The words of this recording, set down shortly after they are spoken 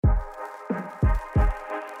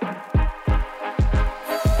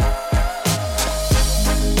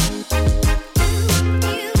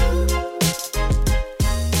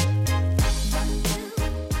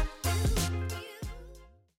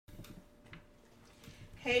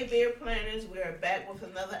Hey, Beer Planners, we are back with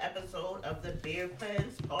another episode of the Beer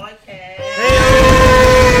Plans Podcast.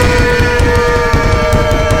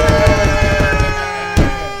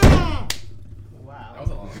 Wow. That was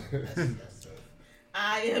a long one.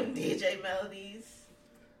 I am DJ Melodies.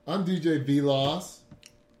 I'm DJ V-Loss.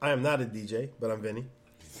 I am not a DJ, but I'm Venny.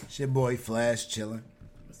 It's your boy Flash chilling.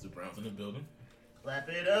 Mr. Brown's in the building. Clap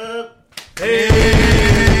it up. Hey!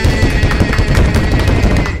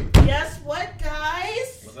 Guess what,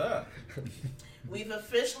 guys? What's up? We've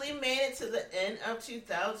officially made it to the end of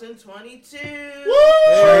 2022.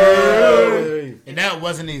 Hey! And that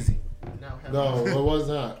wasn't easy. No, it was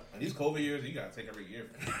not. These COVID years, you gotta take every year.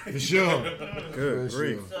 For sure. Good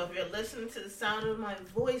grief. So if you're listening to the sound of my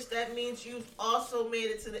voice, that means you've also made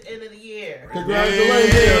it to the end of the year.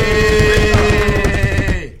 Congratulations.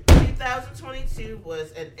 Yay! 2022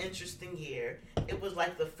 was an interesting year. It was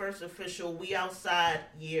like the first official we outside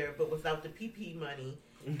year, but without the PP money.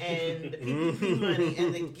 And the PPP money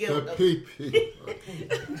and the guilt The of PP.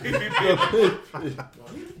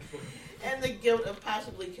 and the guilt of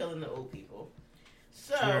possibly killing the old people.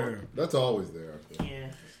 So Sure. That's always there, I think.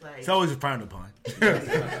 yeah, it's like It's always frowned upon.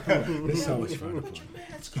 It's always frowned upon. put your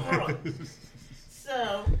mask on.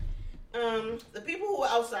 So, the people who were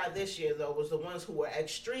outside this year though was the ones who were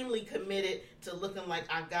extremely committed to looking like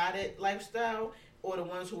I got it lifestyle, or the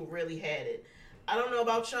ones who really had it. I don't know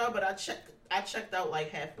about y'all, but I checked out like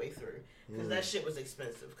halfway through because that shit was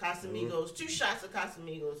expensive. Casamigos, 2 shots of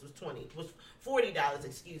Casamigos was $40.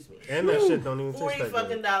 Excuse me. And that shit don't even taste $40 that fucking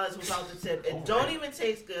good. dollars without the tip. It don't even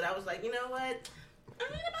taste good. I was like, you know what? I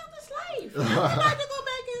ain't about this life. I'm about to go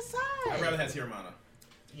back inside. I'd rather have Tiramana.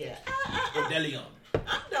 Yeah. Or Deleon.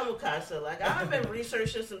 I'm done with Casa. Like, I've been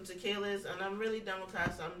researching some tequilas, and I'm really done with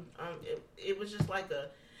Casa. It was just like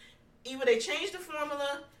either they changed the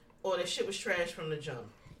formula, or the shit was trash from the jump.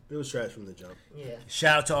 It was trash from the jump. Yeah.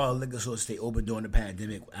 Shout out to all liquor stores stay open during the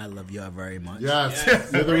pandemic. I love y'all very much. Yes.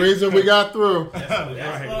 Yes. You're the reason we got through.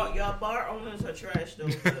 Y'all bar owners are trash, though,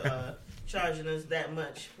 for charging us that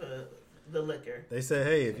much for the liquor. They said,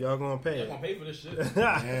 hey, if y'all gonna pay They're it. gonna pay for this shit.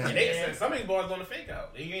 And they said some of these bars gonna fake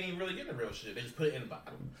out. They ain't even really getting the real shit. They just put it in the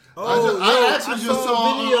bottle. I actually just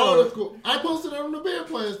saw a an video. article. I posted it on the Beer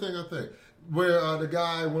Plans thing, I think, where the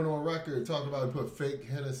guy went on record talking about he put fake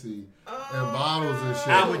Hennessy in bottles and shit.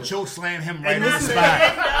 I would choke slam him right on the this is-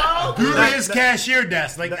 spot. No. Go to his cashier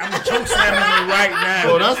desk. Like, I'm going to choke slam him right now.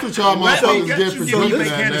 So that's what y'all Let me motherfuckers get get you for give me drinking fake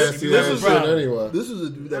that Hennessy. nasty This ass is shit problem. anyway. This was a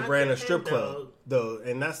dude that Not ran the a strip him, club, though,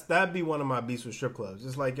 and that'd be one of my beefs with strip clubs.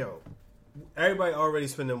 It's like, yo, everybody already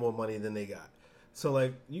spending more money than they got. So,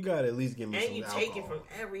 like, you gotta at least give me And some you alcohol. take it from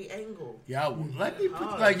every angle. Yo, let me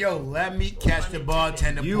put, let me catch the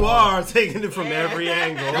bartender. You are taking it from every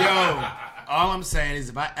angle. Yo, all I'm saying is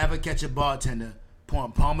if I ever catch a bartender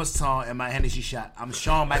pouring Parmesan in my Hennessy shot, I'm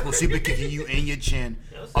Shawn Michaels super kicking you in your chin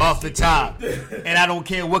off the top. And I don't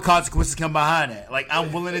care what consequences come behind that. Like,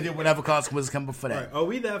 I'm willing to do whatever consequences come before that. Right. Are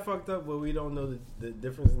we that fucked up where we don't know the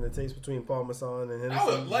difference in the taste between Parmesan and Hennessy? I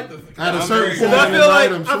would like to. At a certain point, I feel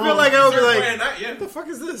like I'm I feel like I would be like, Yeah. what the fuck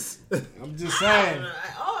is this? I'm just I saying. don't know.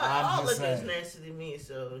 I'm All just liquor is saying. nasty to me,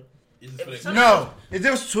 so. No, the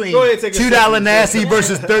difference between Go ahead, take a $2 second. nasty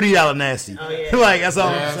versus $30 nasty. Oh, yeah. Like, that's all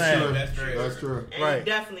I'm That's saying. true. That's true. That's true. And Right. you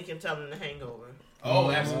definitely can tell them the hangover. Oh,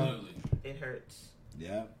 absolutely. It hurts.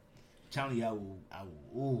 Yeah. Telling you, I will,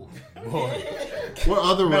 ooh, boy. What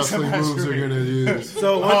other wrestling That's moves are great. gonna use?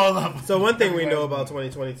 So All of them. one thing we know about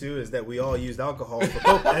 2022 is that we all used alcohol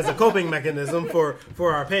as a coping mechanism for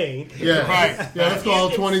our pain. Yeah, Right. yeah. It's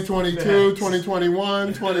called 2022, 2021,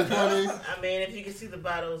 2020. I mean, if you can see the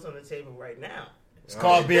bottles on the table right now. It's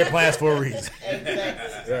called beer plans for a reason.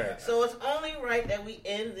 Exactly. Right. So it's only right that we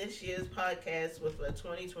end this year's podcast with a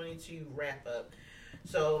 2022 wrap up.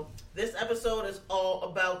 So this episode is all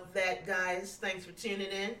about that, guys. Thanks for tuning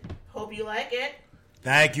in. Hope you like it.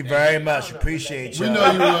 Thank you very much. Appreciate We you.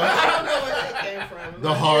 know you will. I don't know where that came from.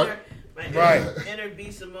 The heart. My Right. inner B.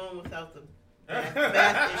 Simone without the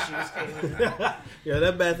bath issues came in. Yeah,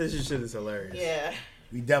 that bath issue shit is hilarious. Yeah.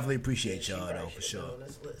 We definitely appreciate y'all, though, for Shit sure. on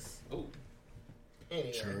this list. Ooh.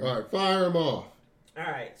 Anyway. All right, fire him off.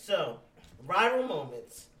 Alright, so viral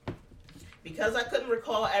moments. Because I couldn't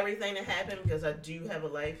recall everything that happened because I do have a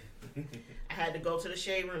life, I had to go to the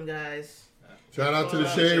shade room, guys. Shout out to the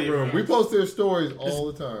Shade Room. We post their stories all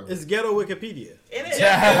the time. It's ghetto Wikipedia. It is.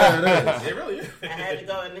 Yeah, it is. It really is. I had to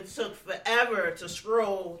go, and it took forever to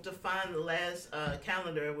scroll to find the last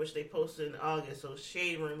calendar, which they posted in August. So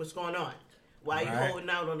shade room, what's going on? Why you holding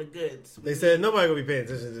out on the goods? They said nobody gonna be paying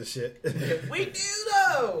attention to this shit. We do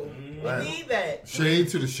though. We need that. Shade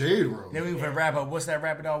to the Shade Room. Then we can wrap up. What's that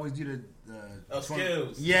rapper that always do? Oh,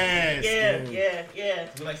 Skills. Yes. Yeah.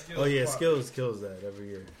 We like Skills. Oh yeah, Skills kills that every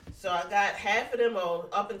year. So I got half of them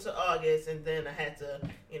up until August, and then I had to,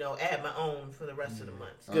 add my own for the rest of the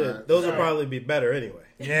month. Good. Right. Those will probably be better anyway.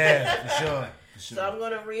 Yeah, for sure. So I'm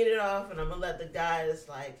gonna read it off, and I'm gonna let the guys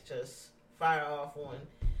just fire off on.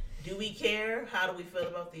 Do we care? How do we feel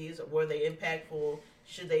about these? Were they impactful?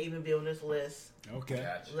 Should they even be on this list? Okay.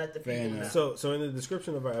 Gotcha. Let the Fair people know. enough. So in the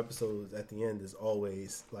description of our episodes at the end is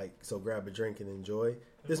always so grab a drink and enjoy.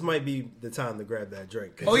 This might be the time to grab that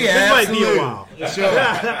drink. Oh yeah, this absolutely. might be a while. Yeah.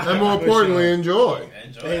 Sure. And more importantly, enjoy.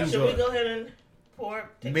 Enjoy. Should we go ahead and pour?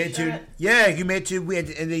 Take a shot? You made to we at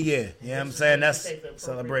the end of the year. You know what I'm saying? That's Take the appropriate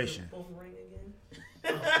celebration. boomerang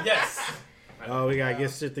again. Yes. Oh, we gotta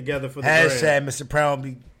get shit together for the Hashtag brand. Mr. Brown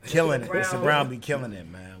be killing it. Brown. Mr. Brown be killing it,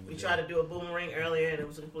 man. We tried to do a boomerang earlier, and it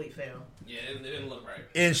was a complete fail. Yeah, it didn't look right.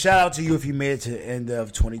 And shout out to you if you made it to the end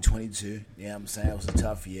of 2022. You know what I'm saying? It was a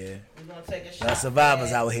tough year. We're gonna take a shot. There are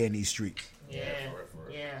survivors Yeah. out here in these streets. Yeah, For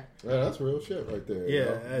it. yeah. Yeah, that's real shit right there. Yeah,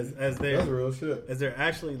 yo. as That's they're real shit.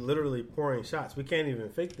 actually literally pouring shots. We can't even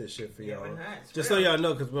fake this shit for Yeah, y'all. we're not. It's Just real. so y'all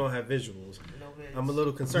know, because we don't have visuals. No vids. I'm a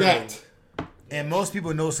little concerned. That. And most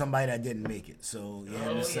people know somebody that didn't make it. So, you know what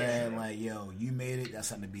I'm yeah. saying? Like, yo, you made it. That's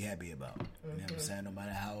something to be happy about. You know what I'm saying? No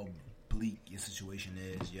matter how bleak your situation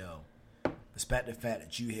is, yo, respect the fact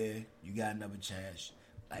that you here. You got another chance.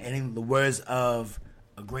 Like, in the words of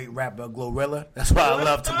a great rapper, Glorilla, that's why I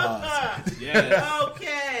love tomorrow. Yes.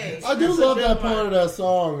 Okay. I do That's a love good that one. part of that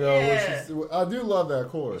song, though. Yeah. I do love that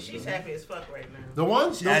chorus. She's though. happy as fuck right now. The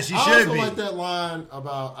one, Yeah, she I should also be. like that line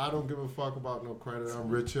about I don't give a fuck about no credit. I'm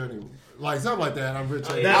rich anyway. Like something like that. I'm rich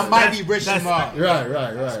anyway. I might be rich tomorrow.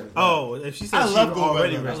 Right. Oh, if she said I she's love Glorilla.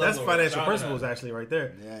 already I rich, love that's Glorilla. financial Shout principles out. actually right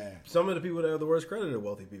there. Yeah. Some of the people that are the worst credit are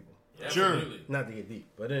wealthy people. Absolutely. Not to get deep,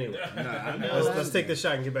 but anyway. I know. Let's take this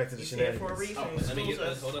shot and get back to the He's here for a shenanigans. reason. Oh, let me get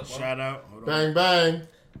this. Hold up. Shout out. Hold on. Bang bang.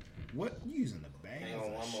 What? You using the bang? Hang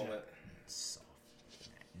on one moment. Soft.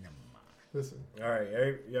 Never mind. Listen. All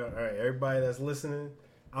right, everybody that's listening,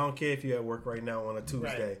 I don't care if you're at work right now on a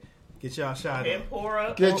Tuesday. Right. Get y'all shot And on. pour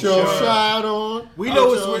up. Get your Sure. shot on. We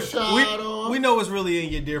know Get your it's shot on. we know what's really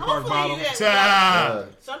in your Deer Park Hopefully bottle. you got- Yeah.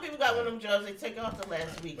 Some people got one of them jobs they take off the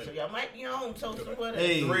last week, so y'all might be on toast or whatever.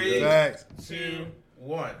 Hey. 3, Facts. 2,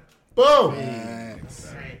 1. Boom. Thanks.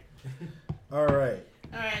 All right. All right.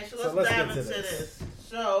 All right, so So let's let's dive get to into this. this.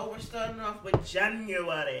 So we're starting off with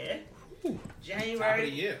January. Top of the January.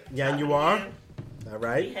 year. January. All We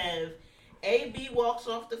right. have AB walks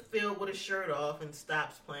off the field with his shirt off and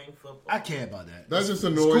stops playing football. I care about that. That just It's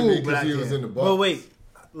annoyed cool, me but I because he was care. in the box. Well, wait.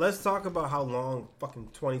 Let's talk about how long fucking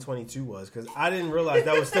 2022 was, because I didn't realize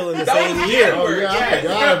that was still in the same year. Oh yeah, I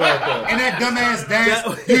forgot about that. And that dumbass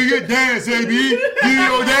dance, do your dance, AB, do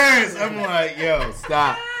your dance. I'm like, yo,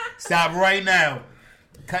 stop right now.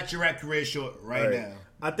 Cut your rap career short right now.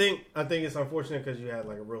 I think it's unfortunate because you had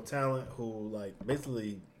like a real talent who like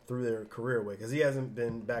basically threw their career away because he hasn't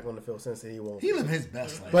been back on the field since, and he won't. He lived his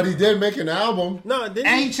best life. But he did make an album. No, didn't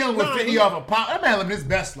And he? he chilling with No, 50 he- off a pop. That man living his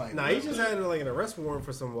best life. Nah, he just had like an arrest warrant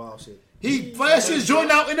for some wild shit. He flashed his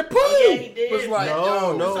joint out in the pool. Yeah, he did. Was like,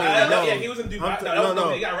 No, yo, no, Yeah, he was in Dubai.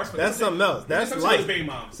 No, He got arrested. that's something else. That's some like of his baby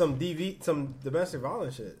moms. some domestic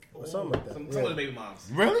violence shit or something like that. Some Yeah. of his baby moms.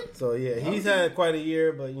 Really? So yeah, he's had quite a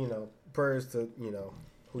year, but you know, prayers to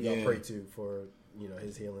who y'all Yeah. pray to for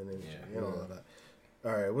his healing and Yeah. all of that.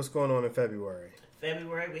 All right, what's going on in February?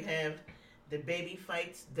 February, we have the baby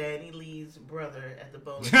fights Danny Lee's brother at the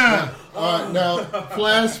bowling. All right, now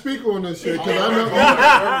Flash, speak on this shit because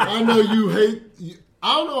I know you hate.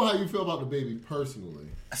 I don't know how you feel about the baby personally.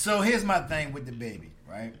 So here's my thing with the baby,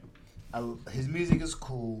 right? His music is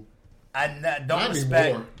cool. Not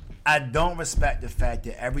anymore. I don't respect the fact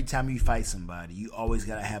that every time you fight somebody, you always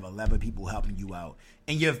gotta have 11 people helping you out,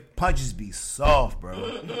 and your punches be soft, bro.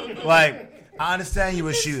 Like, I understand you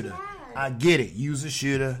a shooter. I get it. You's a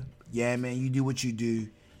shooter. Yeah, man. You do what you do.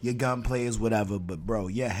 Your gunplay is whatever, but bro,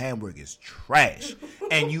 your handwork is trash,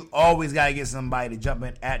 and you always gotta get somebody to jump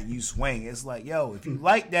in after you swing. It's like, yo, if you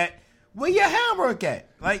like that, where your handwork at?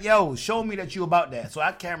 Like, yo, show me that you about that. So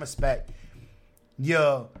I can't respect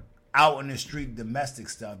your out in the street domestic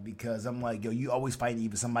stuff because I'm like, yo, you always fighting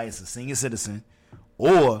either somebody that's a senior citizen,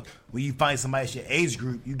 or when you find somebody that's your age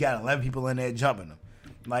group, you got 11 people in there jumping them.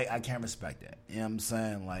 Like, I can't respect that. You know what I'm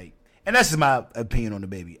saying? Like, and that's just my opinion on the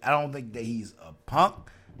baby. I don't think that he's a punk,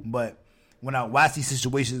 but when I watch these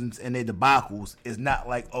situations and their debacles, it's not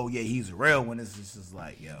like, oh yeah, he's a real one. It's just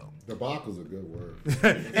like, yo. Debacle's a good word.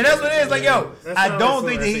 And that's what it is. Like, yo, That I sounds don't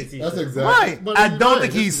like think some that he... SAT That's shit. exactly Right. But I you're don't right.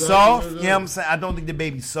 think That's he's exactly soft. what it You know what is. I'm saying? I don't think the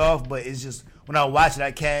baby's soft, but it's just when I watch it,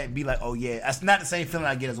 I can't be like, oh yeah. That's not the same feeling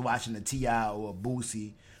I get as watching a T.I. or a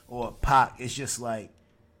Boosie or Pac, it's just like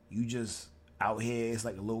you just out here. It's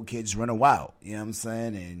like a little kid just running wild. You know what I'm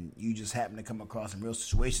saying? And you just happen to come across some real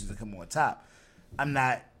situations that come on top. I'm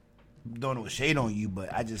not throwing no shade on you, but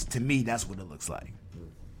to me, that's what it looks like.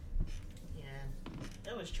 Yeah,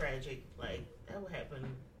 that was tragic. Like, that would happen.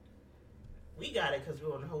 We got it because we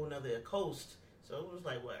were on a whole nother coast. So it was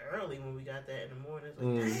like, early when we got that in the morning. It's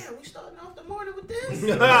like, damn, we starting off the morning with this?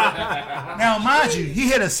 Now, mind you, he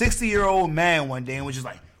hit a 60-year-old man one day and was just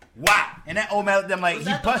like, wow. And that old man looked at him like,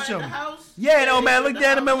 he punched him. Yeah, the old man looked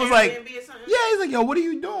at him and was like, yeah, he's like, yo, what are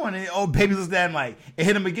you doing? And the old baby looked at him like, it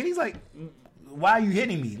hit him again. He's like, why are you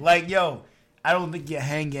hitting me? Like, yo, I don't think your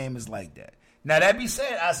hand game is like that. Now, that be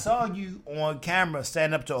said, I saw you on camera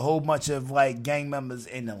standing up to a whole bunch of, like, gang members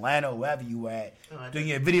in Atlanta or wherever you were at, doing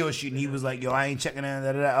your video shoot, and he was like, yo, I ain't checking in,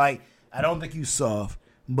 da-da-da. Like, I don't think you soft,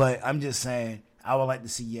 but I'm just saying, I would like to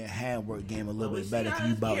see your handwork game a little bit better if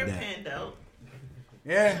you about that.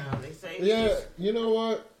 Yeah. Yeah, you know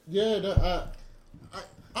what? Yeah,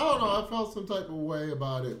 I don't know. I felt some type of way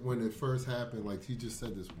about it when it first happened. Like, he just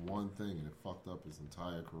said this one thing, and it fucked up his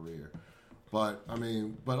entire career. But I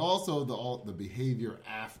mean, but also the behavior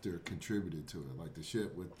after contributed to it, like the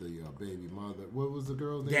shit with the baby mother. What was the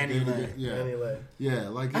girl's name? Danny Lay. Yeah, Danny Lay. Yeah,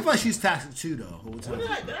 like I thought she's toxic too, though. Whole time. Did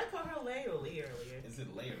I call her Lay or Lee earlier? Is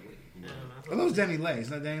it Lay or Lee? I don't know. I thought it was Danny Lay. It's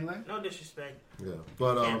not Danny Lay. No disrespect. Yeah,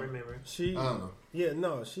 but Can't remember. I don't know. Yeah,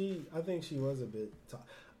 no, I think she was a bit.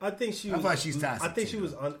 I think she. I thought she's toxic. I think she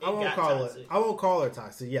was. I toxic. won't call her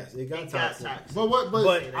toxic. Yes, it got toxic. But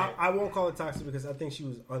I won't call it toxic because I think she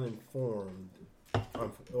was uninformed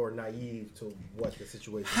or naive to what the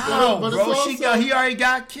situation. How, but bro? Also, he already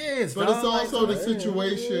got kids. But dog. it's also the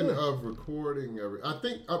situation of recording. I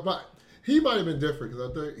think, but he might have been different because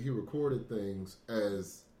I think he recorded things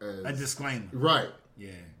as a disclaimer, right?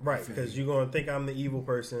 Yeah, right. Because you're gonna think I'm the evil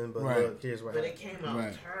person, but look, here's what happened. But it came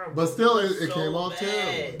out terrible. But still, it came off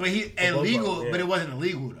terrible. But but it wasn't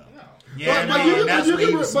illegal though. Yeah, but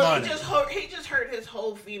he just hurt his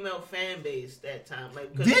whole female fan base that time.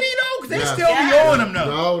 Like, did he though? Because they still be on him though.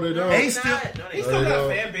 No, they don't. They still got a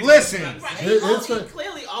fan base. Listen, he's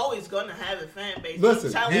clearly always going to have a fan base.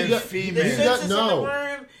 Listen, his female.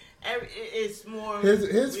 No. It's more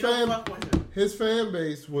his fan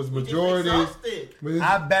base was majority.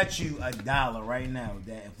 I bet you $1 right now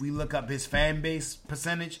that if we look up his fan base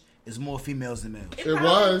percentage, it's more females than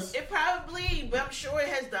males. It probably, but I'm sure it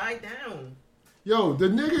has died down. Yo, the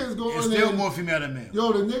nigga is going. It's still more female than male.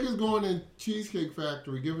 Yo, the nigga's going in Cheesecake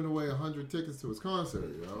Factory, giving away 100 tickets to his concert.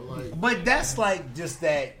 Yo, like. But that's like just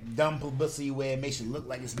that dumb publicity where it makes you look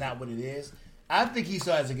like it's not what it is. I think he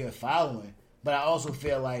still has a good following, but I also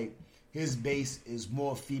feel like his base is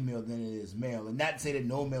more female than it is male. And not to say that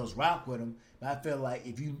no males rock with him, but I feel like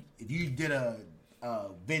if you did a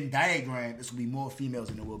Venn diagram, this will be more females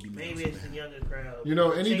than there will be males. Maybe it's the younger crowd. You know,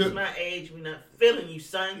 my age, we're not feeling you,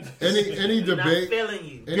 son. Any debate, not feeling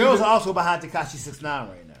you. Girls are also behind Tekashi 6ix9ine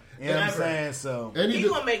right now. You know what I'm saying? So he's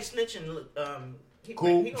gonna make snitching look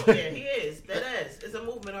cool. He is. That is. It's a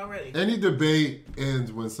movement already. Any debate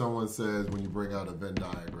ends when someone says when you bring out a Venn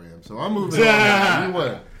diagram. So I'm moving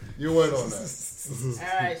on. You went on that.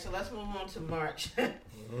 All right, so let's move on to March.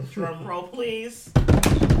 Drum roll, please.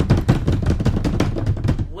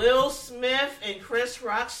 Will Smith and Chris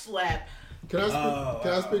Rock slap. Can I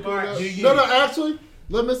speak on that? No, actually,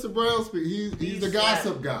 let Mr. Brown speak. He's the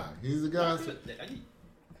gossip guy. He's the gossip.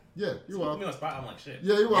 Yeah, you're welcome. Put me on the spot. I'm like, shit.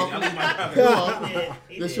 Yeah, you're welcome. You're welcome.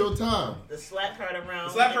 It's your time. The slap heard around.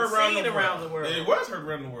 The slap heard around the world. It was heard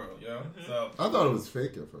around the world, yo. Mm-hmm. So I thought it was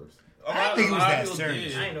fake at first. I think it was that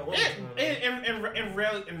serious. I know what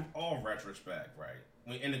in all retrospect, right?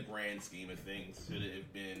 In the grand scheme of things, should it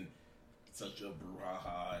have been such a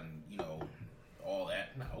brouhaha and all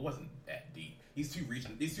that? No, it wasn't that deep. These two rich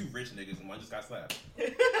niggas and one just got slapped.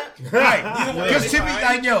 Right? Because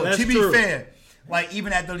to be fair, like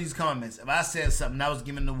even after these comments, if I said something, I was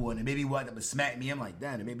giving the warning, and maybe walked up and smacked me. I'm like,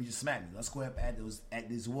 damn, the baby just smacked me. Let's go up at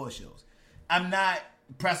these award shows. I'm not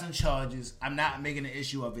pressing charges. I'm not making an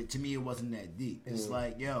issue of it. To me, it wasn't that deep. It's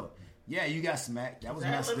like, yo, yeah, you got smacked. That was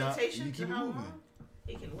messed up. And you keep it moving.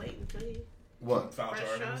 He can wait until he. What? Foul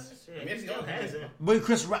charges. I mean, he still hasn't. But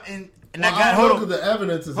Chris Rock and I got hold on. The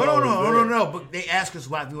evidence is no. But they asked Chris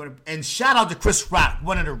Rock if you want to, and shout out to Chris Rock,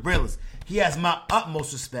 one of the realest. He has my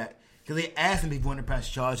utmost respect because they asked him if he wanted to press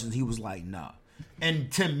charges, and he was like, nah.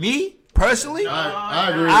 And to me personally, I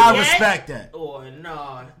agree. I respect that. Or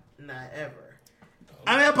not ever.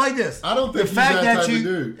 I mean, I'll play this. I don't think the fact that that type you of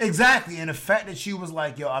dude. Exactly, and the fact that she was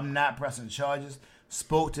like, yo, I'm not pressing charges.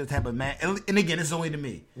 Spoke to the type of man, and again, it's only to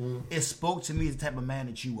me. It spoke to me the type of man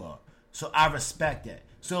that you are. So I respect that.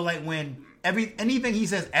 So like when anything he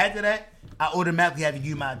says after that, I automatically have to give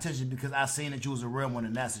you my attention because I seen that you was a real one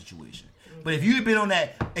in that situation. But if you had been on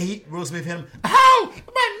that, and Will Smith hit him, oh,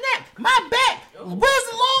 my neck, my back, where's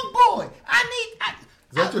the long boy?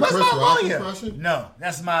 Is that your Chris Rock impression? No,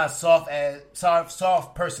 that's my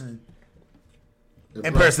soft person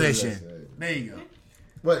impersonation. There you go.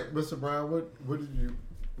 Wait, Mr. Brown, what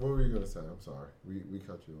were you gonna say? I'm sorry, we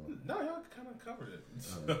cut you off. No, y'all kind of covered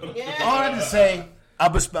it. Yeah. All I had to say, I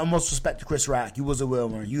most respect to Chris Rock. You was a real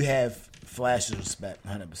one. You have flashes of respect,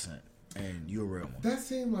 100%, and you're a real one. That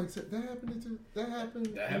seemed like that happened. That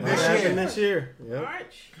happened this year. Yep. All right.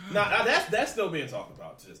 No, that's still being talked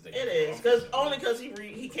about to this day. It is because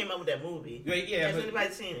he came up with that movie. Yeah. Has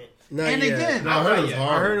anybody seen it? Again, I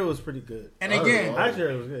heard it was pretty good. And again, I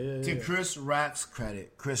heard it was good. To Chris Rock's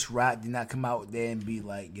credit, Chris Rock did not come out there and be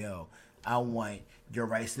like, "Yo, I want your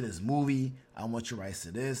rights to this movie. I want your rights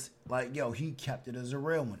to this." Like, yo, he kept it as a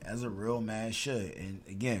real one, as a real man should. And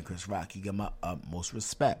again, Chris Rock, you got my utmost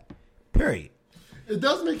respect. Period. It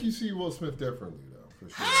does make you see Will Smith differently, though. For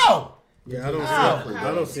sure. How? Yeah, I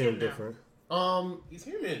don't see him different. He's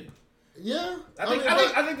human. Yeah, I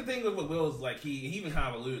think the thing with Will is like he even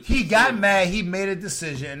kind of alludes. He got mad. He made a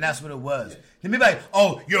decision, and that's what it was. Then be like,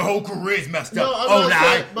 "Oh, your whole career's messed up.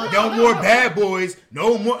 No more bad boys.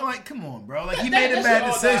 No more." Like, come on, bro. Like he made a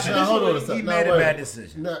bad decision. Hold on a second. He made a bad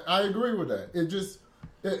decision. No, I agree with that.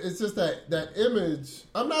 It's just that image.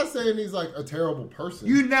 I'm not saying he's like a terrible person.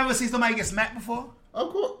 You never see somebody get smacked before? Of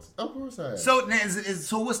course I have.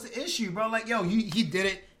 So what's the issue, bro? Like, yo, he did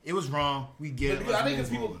it. It was wrong. We get it. I think it's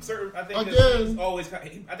people. I think he's always. I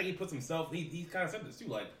think he puts himself. He kind of said this too.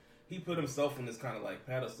 Like he put himself on this kind of like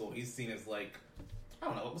pedestal. He's seen as like I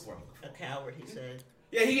don't know what's wrong. A coward. He said.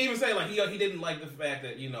 Yeah, he even said like he didn't like the fact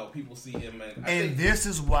that people see him and this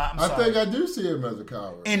is why I think I do see him as a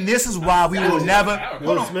coward. And this is why we will never.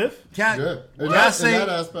 Will Smith. In that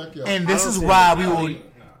aspect, yeah. And this is why we will.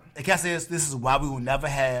 Like I said, this is why we will never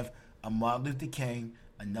have a Martin Luther King,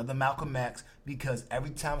 another Malcolm X, because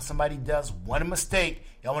every time somebody does one mistake,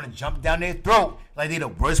 y'all want to jump down their throat like they're the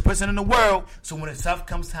worst person in the world. So when the stuff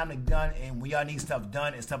comes time to gun and when y'all need stuff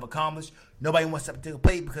done and stuff accomplished, nobody wants to take a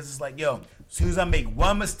plate because it's like, yo, as soon as I make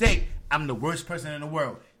one mistake, I'm the worst person in the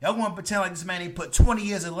world. Y'all want to pretend like this man ain't put 20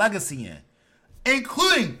 years of legacy in,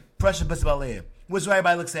 including Fresh Prince of Bel-Air, which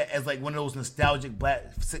everybody looks at as like one of those nostalgic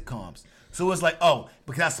black sitcoms. So it's like, oh,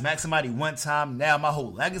 because I smacked somebody one time, now my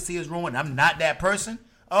whole legacy is ruined. I'm not that person.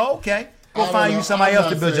 Oh, okay. Go find you somebody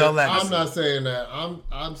else to build your legacy. I'm not saying that.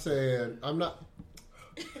 I'm saying I'm not.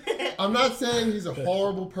 I'm not saying he's a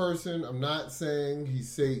horrible person. I'm not saying he's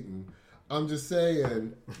Satan. I'm just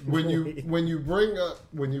saying when you bring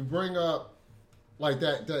up like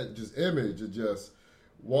that just image of just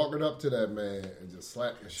walking up to that man and just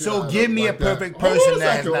slapping the shit out of him. So give me a perfect person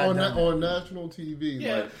that's not on national TV.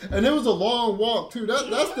 Yeah. Like, and it was a long walk too.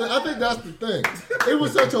 I think that's the thing. It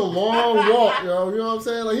was such a long walk, yo. You know what I'm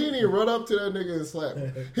saying? Like he didn't even run up to that nigga and slap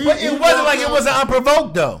him. But it wasn't like it wasn't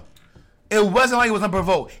unprovoked though. It wasn't like it was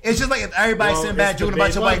unprovoked. It's just like if everybody's sitting back joking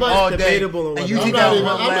about your wife all day, and you think that one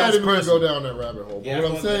last person. I'm not even going to go down that rabbit hole. But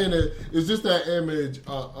what I'm saying is, it's just that image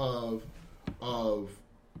of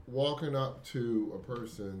walking up to a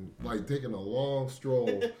person, like taking a long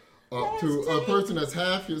stroll up to a person that's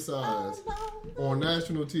half your size on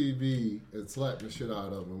national TV and slapping the shit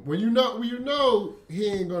out of him. When you know he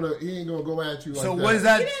ain't gonna go at you like that. So what is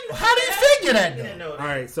that? How do you figure that though? All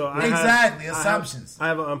right, so assumptions. I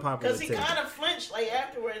have an unpopular because he kind of flinched like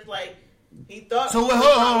afterwards, like he thought. So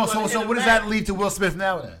hold on. So what does that lead to Will Smith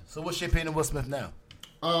now then? So what's your opinion of Will Smith now?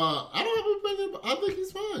 I don't have an opinion. I think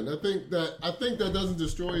he's fine. I think that doesn't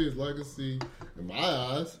destroy his legacy in my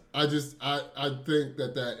eyes. I think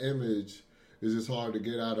that image is just hard to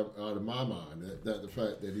get out of my mind. That the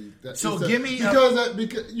fact that he.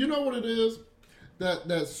 Because you know what it is,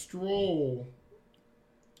 that stroll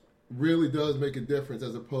really does make a difference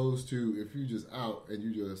as opposed to if you just out and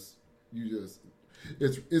you just.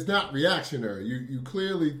 It's not reactionary. You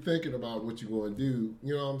clearly thinking about what you're going to do.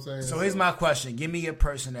 You know what I'm saying? So here's my question: give me a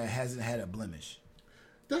person that hasn't had a blemish.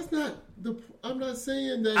 That's not the. I'm not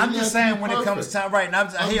saying that. I'm just saying when it comes to time, right? And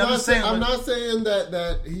I'm just saying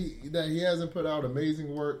that he hasn't put out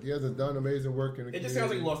amazing work. He hasn't done amazing work in the community. It just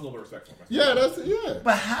sounds like he lost a little bit of respect for him. Yeah.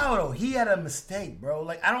 But how though? He had a mistake, bro.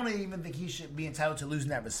 Like I don't even think he should be entitled to losing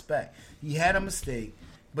that respect. He had a mistake.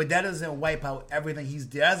 But that doesn't wipe out everything he's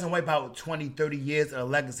did. That doesn't wipe out 20, 30 years of the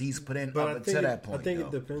legacy he's put in up until that point. I think it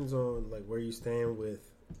depends on like where you stand with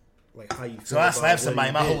like how you feel. So I slap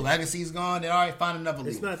somebody, my whole legacy's gone, then all right, find another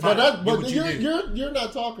league. But you're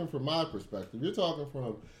not talking from my perspective. You're talking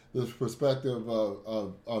from the perspective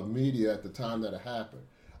of media at the time that it happened.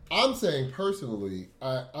 I'm saying personally,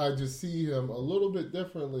 I just see him a little bit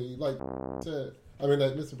differently. Like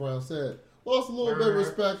Mr. Brown said, lost a little bit of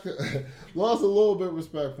respect. Lost a little bit of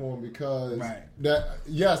respect for him because that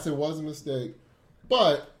yes, it was a mistake,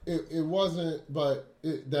 but it wasn't. But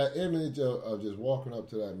that image of just walking up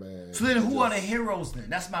to that man. So then, who are the heroes? Then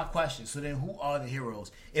that's my question. So then, who are the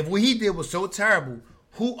heroes? If what he did was so terrible,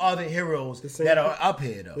 who are the heroes that are up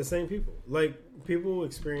here though? The same people. Like people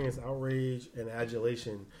experience outrage and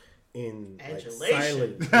adulation. In like,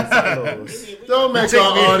 silence. Don't make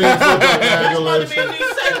our audience look like adulation.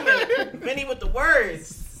 Venny with the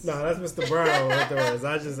words. No, that's Mr. Brown with the words.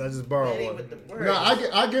 I just borrowed Venny one. with the words. No,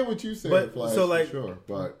 I get what you said, Flash, so like, for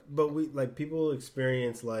sure. But we like people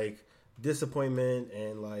experience like disappointment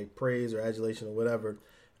and like praise or adulation or whatever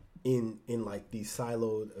in like these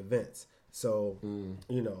siloed events. So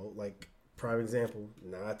you know, like prime example,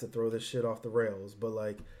 not to throw this shit off the rails, but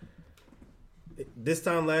like. This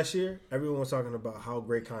time last year, everyone was talking about how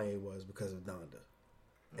great Kanye was because of Donda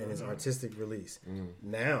and his artistic release.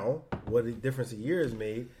 Now, what a difference a year has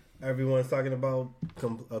made, everyone's talking about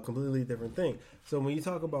a completely different thing. So when you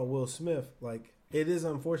talk about Will Smith, like it is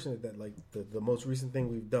unfortunate that like the most recent thing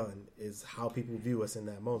we've done is how people view us in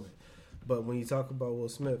that moment. But when you talk about Will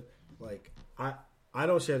Smith, like I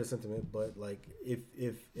don't share the sentiment, but like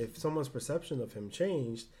if someone's perception of him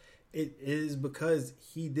changed, it is because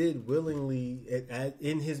he did willingly,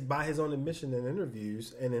 by his own admission in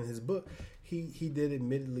interviews and in his book, he did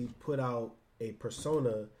admittedly put out a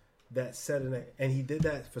persona that set and he did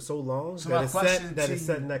that for so long that it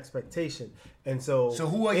set an expectation. And so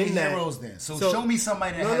who are your heroes then? So show me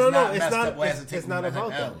somebody that has not messed up or hasn't taken not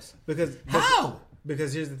about else. Because how?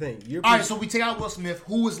 Because here's the thing. All right, so we take out Will Smith.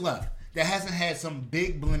 Who is left? That hasn't had some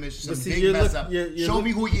big blemish, some big mess up. Show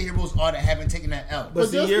me who your heroes are that haven't taken that L.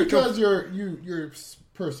 But just because your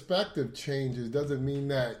perspective changes doesn't mean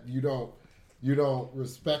that you don't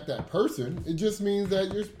respect that person. It just means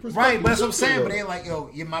that your perspective. Right, but that's what I'm saying. But they're like,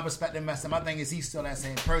 yo, my perspective messed up. My thing is he's still that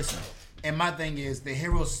same person, and my thing is the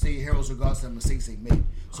heroes stay heroes regardless of the mistakes they made.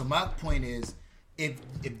 So my point is, if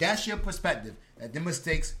that's your perspective, that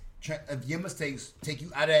if your mistakes take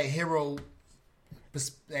you out of that hero.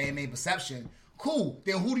 Perception, cool.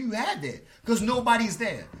 Then who do you have there? Because nobody's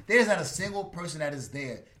there. There's not a single person that is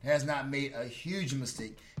there that has not made a huge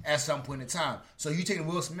mistake at some point in time. So you taking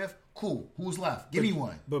Will Smith, cool. Who's left? Give me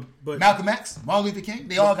one. But Malcolm X, Martin Luther King,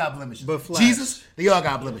 they all got blemishes. But Jesus, they all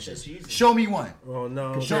got blemishes. Show me one. Oh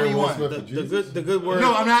no! Show me one. The good word.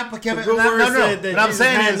 No, I'm not. Kevin, the good word said that what I'm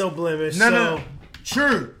saying had is no blemish. No.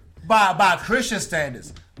 True, by Christian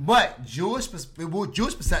standards, but Jewish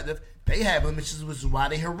perspective. They have blemishes, which is why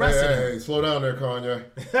they arrested him. Hey, slow down there, Kanye.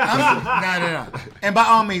 No. And by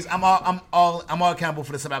all means, I'm all accountable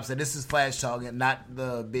for the stuff I said. This is Flash talking, not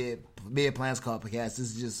the big plans call podcast. This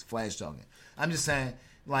is just Flash talking. I'm just saying,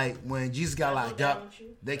 like when Jesus got locked up,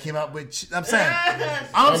 they came up with. I'm saying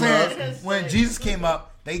when Jesus came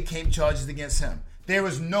up, they came charges against him. There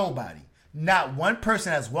was nobody. Not one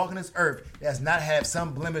person that's walking this earth that does not have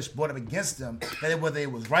some blemish brought up against them, that whether it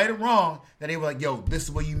was right or wrong, that they were like, yo, this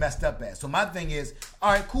is where you messed up at. So my thing is,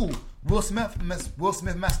 all right, cool. Will Smith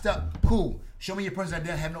messed up. Cool. Show me your person that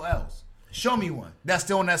didn't have no L's. Show me one. That's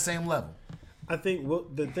still on that same level. I think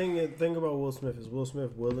the thing about Will Smith is Will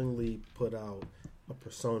Smith willingly put out a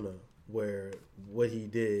persona where what he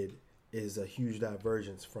did is a huge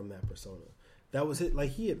divergence from that persona. That was it.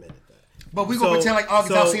 Like he admitted that. But we gonna pretend like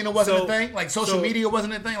August Alsina wasn't a thing, like social media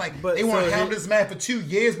wasn't a thing, like they weren't having this man for 2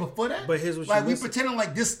 years before that. But here's what like we pretending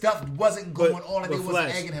like this stuff wasn't going on and they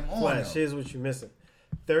wasn't egging him on. Here's what you're missing: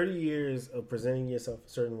 30 years of presenting yourself a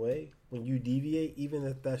certain way. When you deviate, even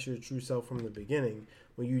if that's your true self from the beginning,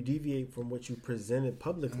 when you deviate from what you presented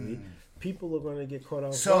publicly, people are going to get caught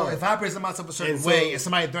off guard. So if I present myself a certain way and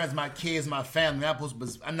somebody threatens my kids, my family,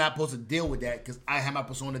 I'm not supposed to deal with that because I have my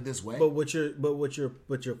persona this way. But what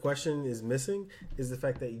your question is missing is the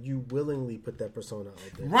fact that you willingly put that persona out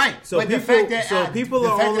there. Right. So but people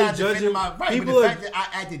are only judging. The fact that I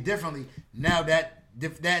acted differently now that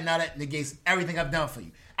negates everything I've done for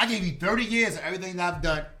you. I gave you 30 years of everything that I've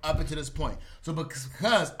done up until this point. So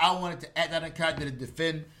because I wanted to act out of character to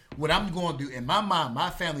defend what I'm going to do in my mind, my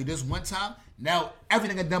family, this one time, now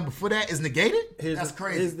everything I've done before that is negated? That's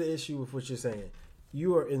crazy. Here's the issue with what you're saying.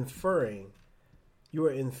 You are inferring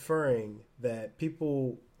that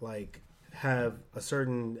people like have a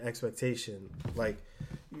certain expectation. Like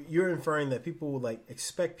you're inferring that people like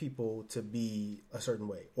expect people to be a certain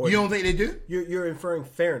way. Or you don't think they do? You're inferring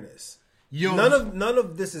fairness. None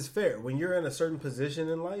of this is fair. When you're in a certain position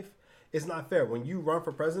in life, it's not fair. When you run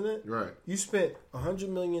for president, right? You spent $100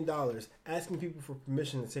 million asking people for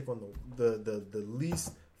permission to take on the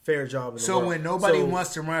least fair job in the So world. when nobody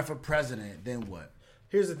wants to run for president, then what?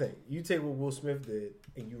 Here's the thing. You take what Will Smith did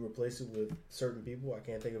and you replace it with certain people. I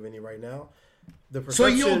can't think of any right now. So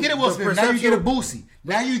you don't get a Will Smith. Now you get a Boosie.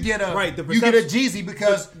 Now you get a you get a Jeezy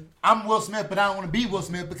because I'm Will Smith, but I don't want to be Will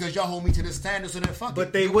Smith because y'all hold me to the standard. So then fuck but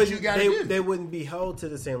it. They wouldn't be held to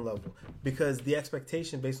the same level because the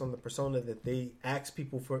expectation based on the persona that they ask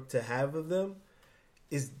people to have of them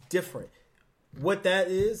is different. What that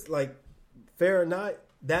is, like, fair or not,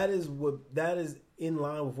 that is in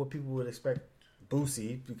line with what people would expect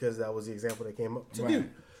Boosie, because that was the example that came up to do.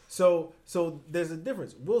 So there's a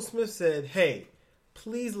difference. Will Smith said, "Hey,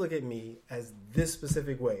 please look at me as this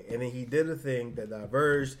specific way," and then he did a thing that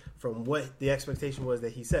diverged from what the expectation was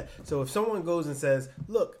that he said. So if someone goes and says,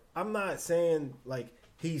 "Look, I'm not saying like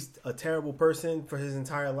he's a terrible person for his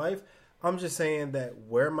entire life. I'm just saying that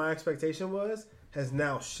where my expectation was has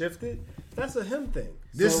now shifted." That's a him thing.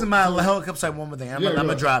 This is my helicopter. One more thing. I'm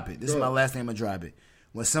gonna drop it. This is my last name. I'm gonna drop it.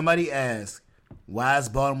 When somebody asks, why is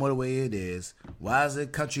Baltimore the way it is? Why is the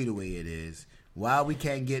country the way it is? Why we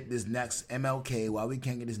can't get this next MLK? Why we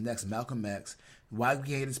can't get this next Malcolm X? Why we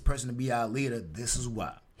can't get this person to be our leader? This is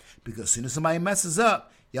why. Because as soon as somebody messes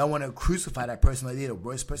up, y'all want to crucify that person like they're the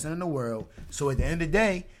worst person in the world. So at the end of the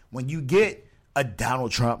day, when you get a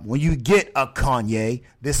Donald Trump, when you get a Kanye,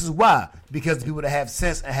 this is why. Because the people that have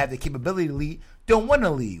sense and have the capability to lead don't want to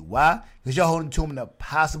lead. Why? Because y'all holding to them in a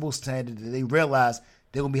possible standard that they realize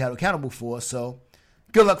they're going to be held accountable for. So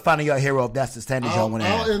good luck finding your hero if that's the standard y'all want to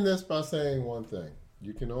have. I'll end this by saying one thing.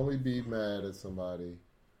 You can only be mad at somebody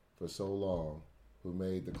for so long who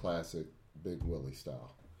made the classic Big Willie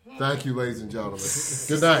style. Thank you, ladies and gentlemen.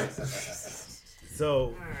 Good night.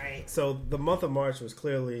 So, so the month of March was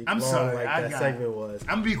clearly I'm long sorry, like that segment was.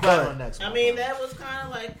 I'm going to be quiet on next one. I mean, that was kind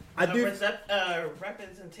of like a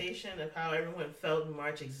representation of how everyone felt in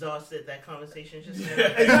March, exhausted. That conversation just now.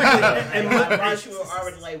 And March, we were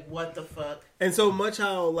already like, what the fuck? And so much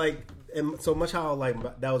how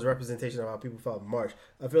that was a representation of how people felt in March.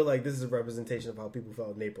 I feel like this is a representation of how people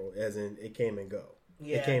felt in April, as in it came and go.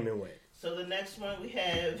 Yeah. It came and went. So the next one we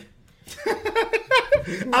have...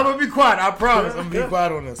 I'm going to be quiet. I promise. I'm going to be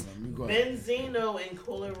quiet on this one. Benzino and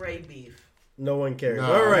Cola Ray beef. No one cares.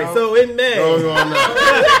 All right, so in May.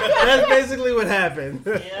 That's basically what happened.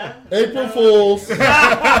 Yeah. April Fools. What?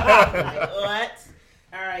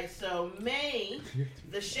 All right, so May,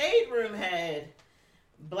 the Shade Room had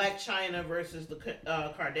Black China versus the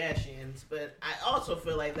Kardashians, but I also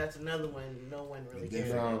feel like that's another one no one really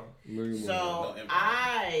cares about. So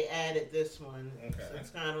I added this one. Okay. So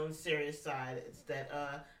it's kind of on the serious side. It's that,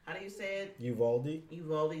 how do you say it?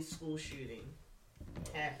 Uvalde school shooting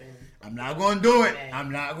happened. I'm not going to do it.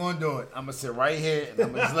 I'm not going to do it. I'm going to sit right here and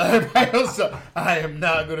I'm going to let everybody else know. I am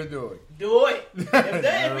not going to do it. Do it. If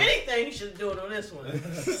anything, you should do it on this one.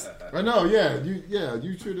 I know,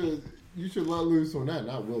 you should let loose on that,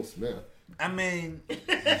 not Will Smith. I mean, Big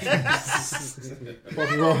Willie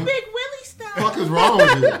style. Fuck is wrong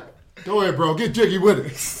with you? Go ahead, bro. Get jiggy with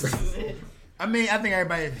it. I mean, I think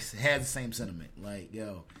everybody has the same sentiment. Like,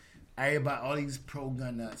 yo, everybody, all these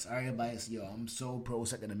pro-gun nuts, everybody's, yo, I'm so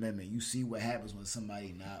pro-Second Amendment. You see what happens when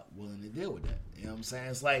somebody not willing to deal with that. You know what I'm saying?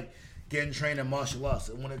 It's like getting trained in martial arts.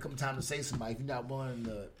 And when it comes time to say somebody, if you're not willing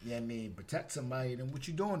to, protect somebody, then what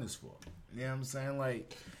you doing this for? You know what I'm saying?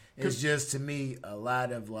 Like, it's just, to me, a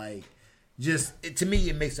lot of, like, to me,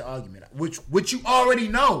 it makes an argument, which you already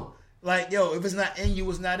know. Like, yo, if it's not in you,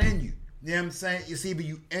 it's not in you. You know what I'm saying? It's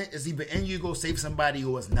either in you go save somebody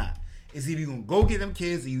or it's not. It's either you going to go get them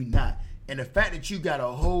kids or you not. And the fact that you got a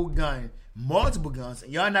whole gun, multiple guns,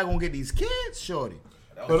 and y'all not going to get these kids, shorty.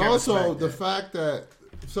 But also the fact that,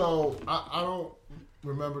 so I don't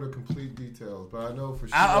remember the complete details, but I know for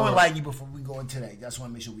sure. I would like you before we go into that. Just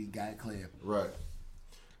want to make sure we got it clear. Right.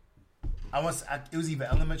 It was either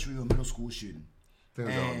elementary or middle school shooting. I think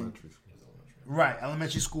it was elementary school. Right,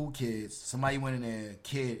 elementary school kids. Somebody went in there,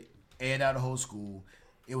 kid, aired out the whole school.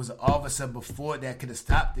 It was an officer before that could have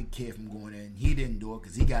stopped the kid from going in. He didn't do it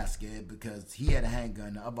because he got scared because he had a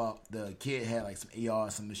handgun. The kid had like some AR,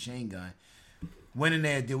 some machine gun. Went in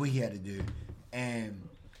there, did what he had to do. And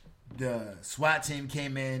the SWAT team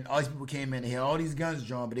came in. All these people came in. They had all these guns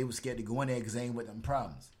drawn, but they were scared to go in there because they ain't with them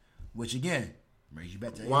problems. Which, again, brings you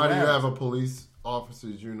back to why do you have a police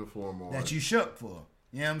officer's uniform on? That you shook for.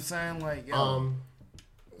 You know what I'm saying? Like,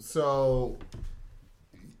 so,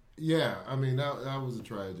 yeah, I mean, that was a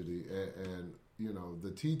tragedy. And you know,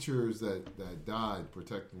 the teachers that died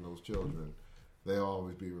protecting those children, they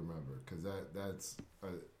always be remembered. Because that's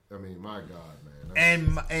I mean, my God,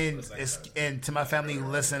 man. And to my family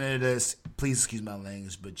listening to this, please excuse my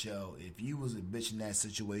language, but yo, if you was a bitch in that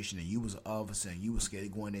situation and you was an officer and you was scared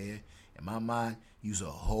of going there, in my mind, you's a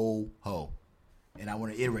whole hoe. And I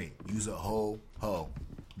want to iterate, you's a whole hoe.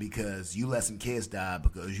 Because you let some kids die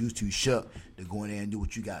because you was too shook to go in there and do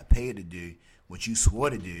what you got paid to do, what you swore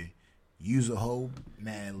to do. You's a whole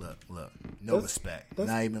man. Look, no respect,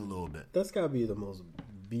 not even a little bit. That's gotta be the most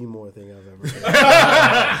B-more thing I've ever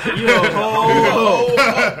heard. You a hoe.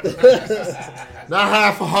 Not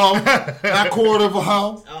half a hoe, not quarter of a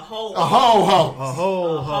hoe. A whole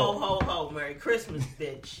hoe. Merry Christmas,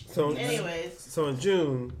 bitch. So, anyways, so in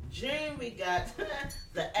June we got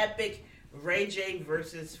the epic Ray J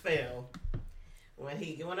versus Phil. When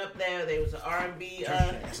he went up there, there was an R&B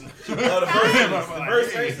versus Phil.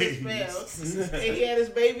 And he had his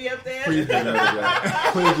baby up there. Please do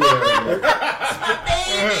that.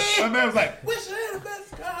 My man was like, wish I had the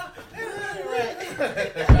best car.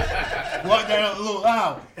 walk down a little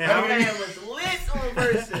aisle. And my man was lit on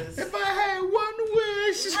verses. If I had one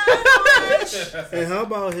wish. And how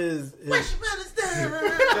about his wish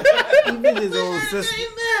even his own sister?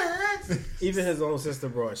 Even his own sister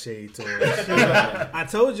brought shade to him. Like, I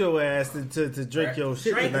told your ass to drink your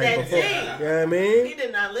shit the night before. You know what I mean? He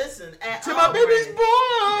did not listen at to all. my baby's boy.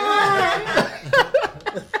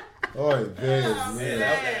 Oh,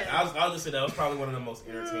 man. I was just saying that was probably one of the most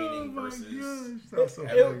entertaining verses.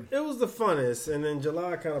 It was the funnest, and then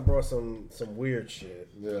July kind of brought some weird shit.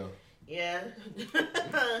 Yeah.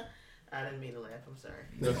 I didn't mean to laugh. I'm sorry.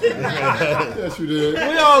 Yes, you did.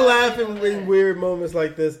 We all laugh in weird moments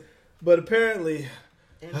like this, but apparently,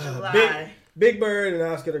 in July, Big Bird and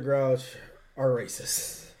Oscar the Grouch are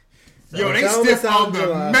racist. So yo, they stiff on the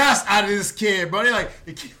mess out of this kid, bro. They like,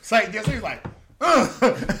 the kid was like this. He's like, talk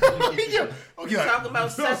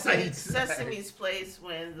about Sesame's Place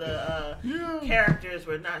when the characters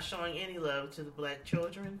were not showing any love to the black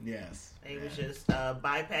children. Yes. They was just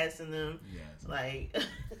bypassing them. Yes. Like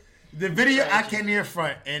the video I came near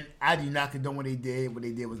front, and I do not condone what they did. What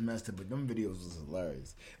they did was messed up, but them videos was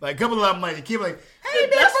hilarious. Like a couple of them, like the kid, like, hey,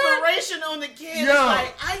 the desperation on the kid. Yo.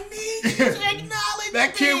 Like, I need you to acknowledge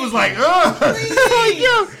that me. kid was like, yo.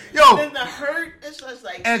 And then the hurt, it's just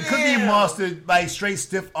like, and Cookie Monster like straight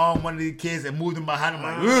stiff on one of the kids and moved him behind him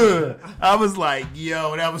like, ugh. I was like,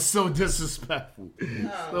 yo, that was so disrespectful.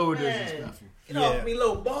 Disrespectful. Get off me,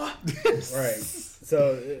 little boy. Right.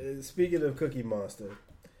 So speaking of Cookie Monster,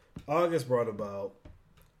 August brought about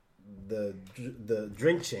the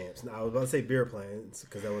Drink Champs. Now I was about to say beer plans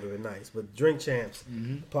because that would have been nice, but Drink Champs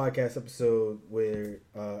podcast episode where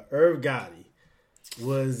Irv Gotti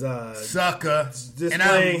was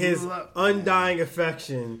displaying his undying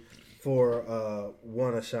affection for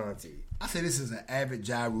one Ashanti. I say this is an avid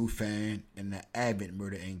Ja Rule fan and an avid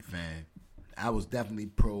Murder Inc. fan. I was definitely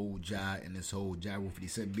pro Ja in this whole Ja Rule 50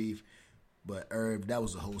 Cent beef, but Irv, that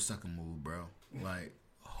was a whole sucker move, bro. Like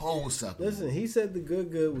whole sucker. Listen, move. He said the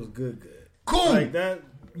good was good. Cool. Like that.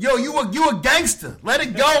 Yo, you a gangster. Let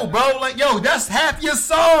it go, bro. Like, yo, that's half your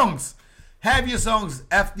songs. Half your songs,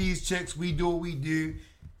 F these chicks, we do what we do.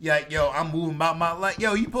 Yeah, yo, I'm moving about my life.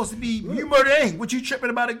 Yo, you supposed to be, you Murder Inc. What you tripping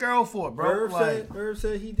about a girl for, bro? Irv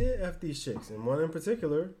said he did F these chicks, and one in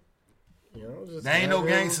particular, you know, just that ain't no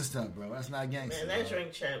gangster stuff, bro. That's not gangster. Man, that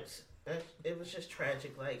Drink Champs, it was just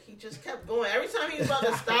tragic. Like, he just kept going. Every time he was about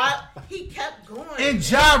to stop, he kept going. And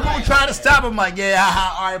Ja Rule tried to stop him, like,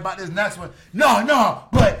 yeah, all right, about this next one. No,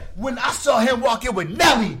 but when I saw him walk in with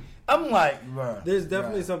Nelly, I'm like, bro. There's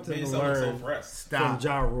definitely something to learn from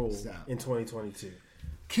Ja Rule in 2022.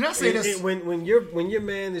 Can I say this? When your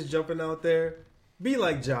man is jumping out there, be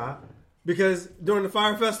like Ja, because during the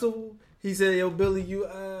Fire Festival, he said, "Yo, Billy, you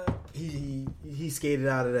he skated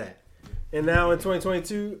out of that." And now in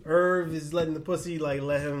 2022, Irv is letting the pussy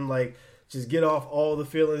let him just get off all the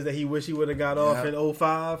feelings that he wish he would have got off in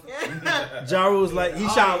 05. Ja Rule's like he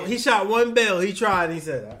shot one bell. He tried. And he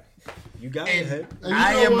said, "You got it."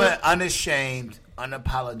 I am an unashamed,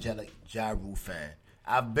 unapologetic Ja Rule fan.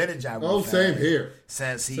 I've been a Ja Rule fan. Same here.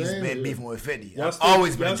 Since he's been beefing with 50. I've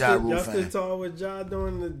always been a Ja Rule fan. Y'all still talk with Ja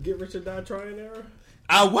during the Get Rich or Die Trying era?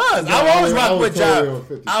 I always rock with Ja.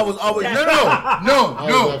 I was always no.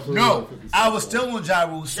 I was still on Ja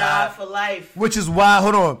Rule's side. Ja for life. Which is why,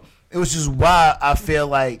 hold on. It was just why I feel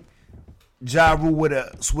like Ja Rule would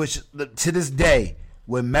have switched to this day.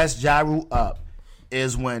 What messed Ja Rule up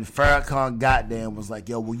is when Farrakhan got there and was like,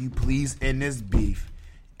 yo, will you please end this beef?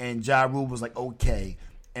 And Ja Rule was like, okay.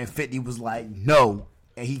 And 50 was like, no.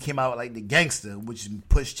 And he came out like the gangster, which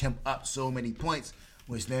pushed him up so many points,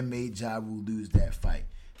 which then made Ja Rule lose that fight.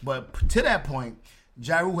 But to that point,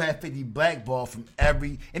 Ja Rule had 50 blackballed from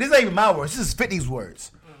every, and this ain't even my words, this is 50's words.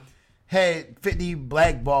 had 50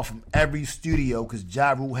 blackball from every studio because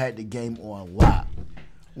Ja Rule had the game on lock.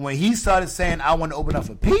 When he started saying, I want to open up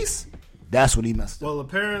for peace, that's when he messed up. Well,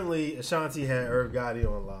 apparently, Ashanti had Irv Gotti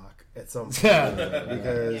on lock at some point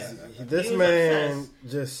because this man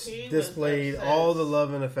just displayed all the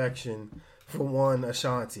love and affection for one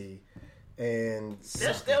Ashanti. And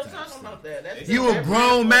they're still talking about that. You a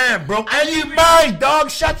grown man, bro. And you married,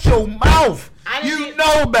 dog. Shut your mouth. You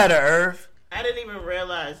know better, Irv. I didn't even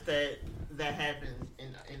realize that happened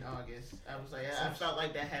in August. I was like, I felt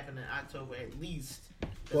like that happened in October at least.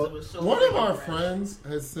 Well, it was so one of our friends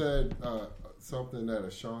has said something that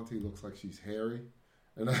Ashanti looks like she's hairy.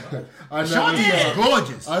 And Ashanti is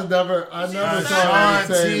gorgeous. I never saw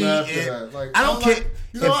her saying after that. Like, I don't care.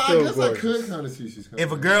 You know, I guess I could kind of see she's kind of.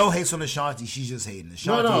 If a girl hates on Ashanti, she's just hating.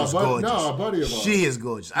 Ashanti is gorgeous. No, a buddy of ours. She is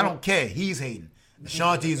gorgeous. I don't care. He's hating.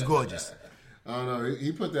 Ashanti is gorgeous. I don't know.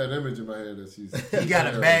 He put that image in my head that she's. He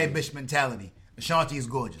got a bad bitch mentality. Ashanti is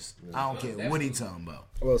gorgeous. I don't care what he talking about.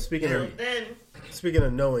 Well, speaking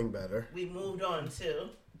of knowing better, we moved on to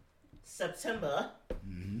September.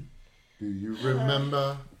 Mm-hmm. Do you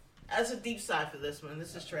remember? That's a deep side for this one.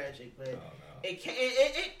 This is tragic, but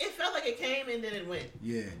it felt like it came and then it went.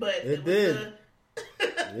 Yeah, but it did.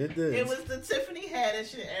 It did. It was the Tiffany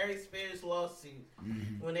Haddish and Ari Spears lawsuit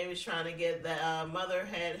when they was trying to get the mother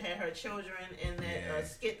had her children in that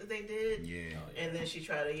skit that they did. Yeah, and then she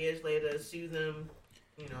tried years later to sue them.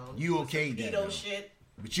 You know, you okayed that though. Shit.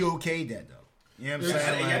 But you okayed that though. You know what I'm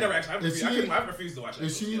saying? I never actually. I refused to watch it.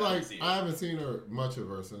 Is she like? I haven't seen her much of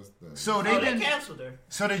her since then. So they canceled her.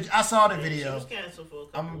 So I saw the video. She was canceled for a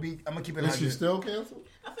couple. I'm gonna keep it. Is she still canceled?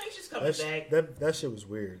 I think she's coming back. That shit was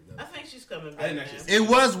weird. Though. I think she's coming back. It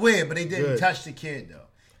was weird, but they didn't touch the kid though.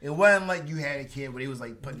 It wasn't like you had a kid where he was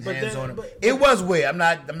like putting hands on him. It was weird. I'm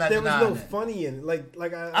not. There was no funny in it.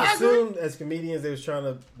 Like I assumed as comedians they was trying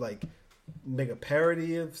to like make a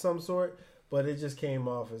parody of some sort. But it just came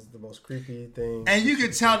off as the most creepy thing. And you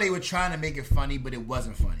could tell they were trying to make it funny, but it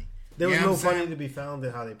wasn't funny. There was no funny to be found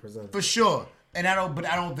in how they presented it. For sure. And I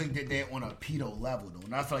don't think that they're on a pedo level though.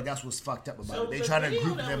 And I feel like that's what's fucked up about it. They try to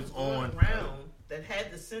group them on that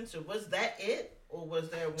had the censor. Was that it? Or was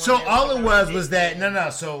there one? So all it was that no.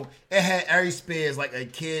 So it had Ari Spears like a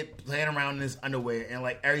kid playing around in his underwear, and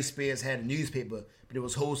like Ari Spears had a newspaper, but it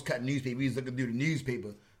was hoes cutting newspaper. He was looking through the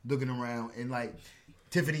newspaper, looking around, and like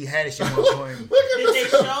Tiffany Haddish at one point. Did they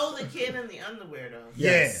show the kid in the underwear though?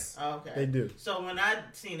 Yes. Oh, okay. They do. So when I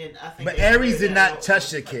seen it, I think. But Aries did not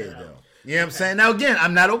touch the kid though. You know what I'm saying? Now again,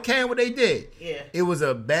 I'm not okay with what they did. Yeah. It was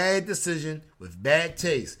a bad decision with bad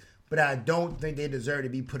taste, but I don't think they deserve to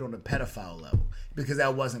be put on the pedophile level because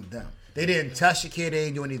that wasn't them. They didn't touch the kid. They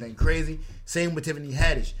didn't do anything crazy. Same with Tiffany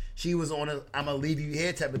Haddish. She was on a I'm gonna leave you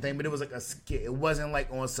here type of thing, but it was like a skit. It wasn't like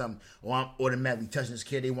on some I'm automatically touching this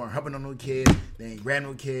kid. They weren't humping on no kids. They ain't grabbing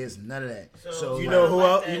no kids. None of that. So you know who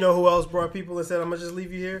else? You know who else brought people and said I'm gonna just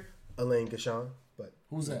leave you here? Elaine Gashawn. But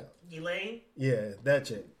who's that? Elaine? Yeah, that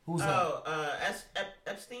chick. Who's that?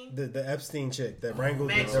 Epstein? The Epstein chick that wrangled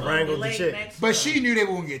the chick. But she knew they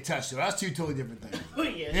wouldn't get touched, so that's two totally different things. Oh,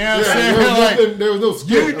 yeah. You know what I'm saying? There was no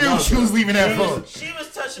script. You knew she was leaving that phone. She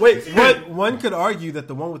was touching. Wait, one could argue that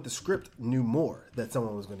the one with the script knew more that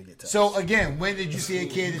someone was going to get touched. So again, when did you see a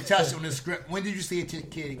kid get touched on the script? When did you see a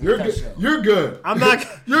kid get touched? You're good. I'm not.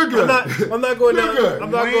 You're good. I'm not going down. Good.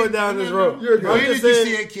 I'm not going down this road. You're good. When did you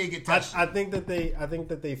see a kid get touched? I think that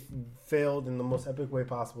they failed in the most epic way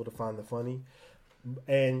possible to find the funny.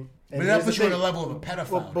 And but that puts you on the level of a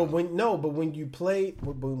pedophile. But when you play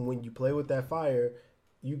with that fire,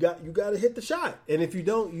 you got to hit the shot. And if you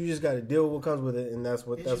don't, you just got to deal with what comes with it. And that's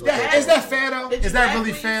what. Is that fair though? Is that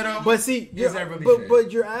really fair though? But see,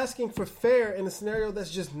 but you're asking for fair in a scenario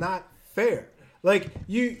that's just not fair. Like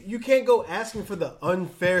you can't go asking for the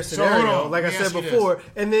unfair scenario, like I said before,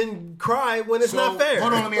 and then cry when it's not fair.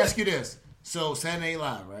 Hold on, let me ask you this. So Saturday Night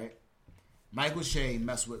Live, right? Michael Che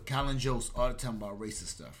messed with Colin Jost all the time about racist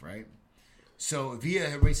stuff, right? So if he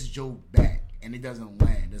had a racist joke back and it doesn't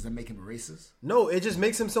land, does that make him a racist? No, it just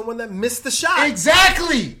makes him someone that missed the shot.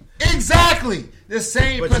 Exactly. The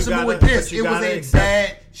same principle with this. It was a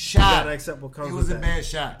bad shot. You gotta accept what comes with that. It was a bad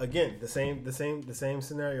shot. Again, the same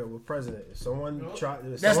scenario with president. If someone that's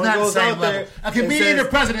not the same level. A comedian and a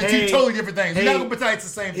president, two totally different things. You're not gonna pretend it's the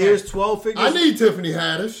same thing. Here's 12 figures. I need Tiffany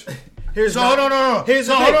Haddish. Hold on.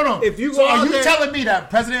 If you go are you telling me that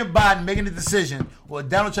President Biden making the decision or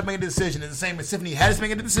Donald Trump making the decision is the same as Tiffany Haddish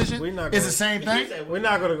making the decision? It's the same thing. We're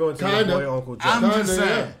not going to go into the boy Uncle Joe. I'm just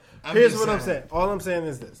saying. Here's what I'm saying. All I'm saying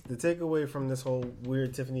is this: the takeaway from this whole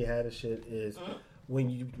weird Tiffany Haddish shit is when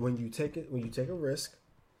you take a risk,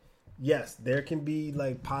 yes, there can be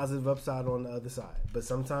like positive upside on the other side, but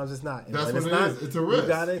sometimes it's not. And That's when what it's it not, is. It's a risk. You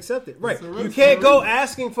gotta accept it, right? It's a risk. You can't go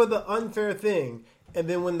asking for the unfair thing, and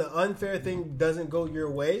then when the unfair thing doesn't go your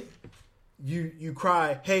way, you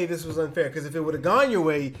cry, "Hey, this was unfair." Because if it would have gone your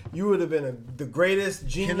way, you would have been the greatest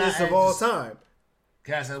genius of all time.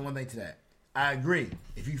 Can I say one thing to that? I agree.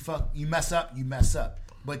 If you mess up, you mess up.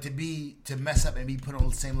 But to mess up and be put on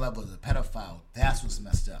the same level as a pedophile, that's what's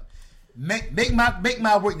messed up. Make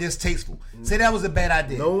my work distasteful. Say that was a bad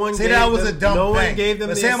idea. No one say gave that was them, a dumb no thing. one gave them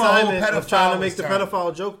but the assignment of trying to make the terrible.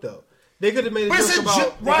 pedophile joke, though. They could have made a But joke it's a about.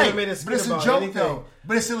 joke, They could right? have made a But skit it's a about joke, anything. though.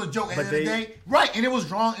 But it's still a joke at the But end of the day, right? And it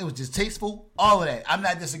was wrong. It was distasteful. All of that. I'm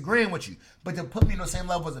not disagreeing with you. But to put me on the same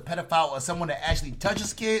level as a pedophile or someone that actually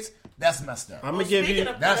touches kids, that's messed up. I'm gonna give you.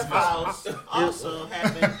 Speaking of that's pedophiles, also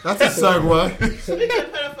happened. That's a segue. Speaking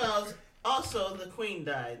of pedophiles, also the Queen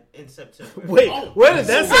died in September. Wait, where did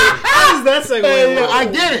that say? How does that segue? Hey, look, I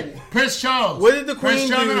get it. Prince Charles. What did the Queen Prince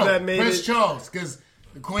Charles, do no, that made Prince it- Charles? Because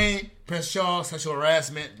the Queen, Prince Charles, sexual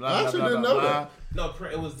harassment, blah, I blah, actually blah, didn't blah, know blah. that. No,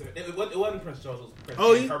 it wasn't Prince Charles. It was Prince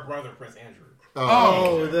Oh, her brother, Prince Andrew.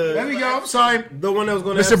 Oh, There we go. I'm sorry. the one that was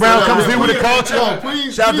going to. Mr. Brown comes in with the Yo, culture.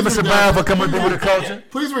 please, Shout out to please Mr. redact- Brown for coming through with the culture.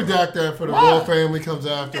 Please redact that for the royal family comes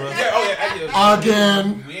after us. Yeah,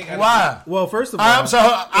 Again. We ain't got Why? Well, first of all, I'm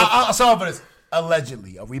sorry. I'm sorry for this.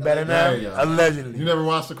 Allegedly. Are we better now? There you go. Allegedly. You never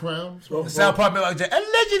watched The Crown? The South Park like that.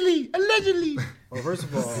 Allegedly. well, first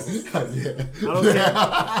of all, Yeah.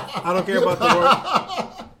 I don't care about the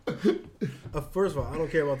royal. First of all, I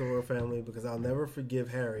don't care about the royal family because I'll never forgive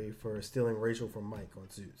Harry for stealing Rachel from Mike on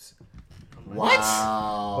Suits.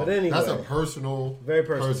 Wow. But anyway. That's a personal, Very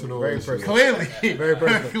personal. Very issue. personal. Clearly. Very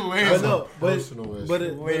personal. Clearly. But no, Personal issue. but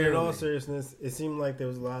in Clearly. all seriousness, it seemed like there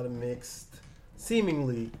was a lot of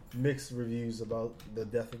seemingly mixed reviews about the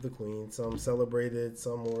death of the Queen. Some celebrated,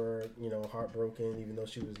 some were, heartbroken, even though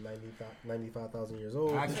she was 95,000 years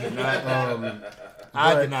old. I cannot.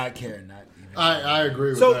 I did not care. Not even. I agree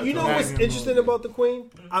with So that. you know too. what's interesting about the Queen?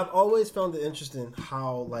 I've always found it interesting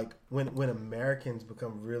how like when Americans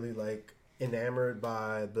become really like enamored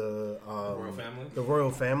by the royal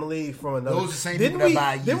family from another. Those are the same people that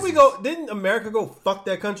buy Didn't America go fuck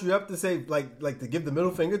that country up to say like to give the middle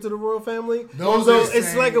finger to the royal family? Those So are the it's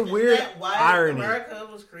same- like a Isn't weird that why irony. America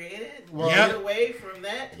was created? Well, Get away from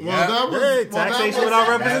that. Well, that was Yeah, taxation without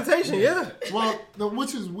representation. Yeah.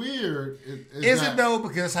 which is weird. Is that, it though?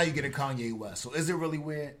 Because that's how you get a Kanye West. So is it really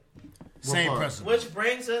weird? Same part? principle. Which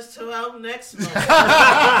brings us to our next month.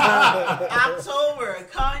 October.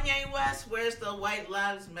 Kanye West wears the White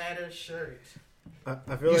Lives Matter shirt. I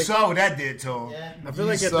feel You like saw what that did to him. Yeah. I feel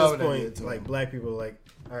You like at saw this what that did point, to like him. black people are like,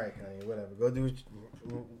 all right, Kanye, whatever, go do what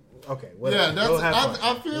you, okay, whatever. Yeah, Go that's. have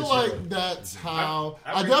fun. I feel This like shit. that's how.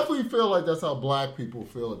 I I definitely feel like that's how black people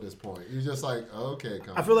feel at this point. You're just like, okay,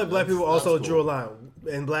 Kanye, I feel like black people that's also cool. drew a line,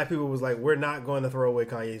 and black people was like, we're not going to throw away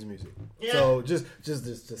Kanye's music. Yeah. So just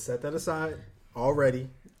set that aside already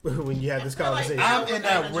when you have this I feel like conversation. now I'm we're in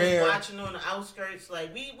that kinda rare- just watching on the outskirts.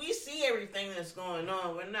 Like we see everything that's going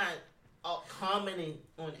on. We're not all commenting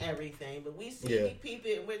on everything, but we see, Yeah. we peep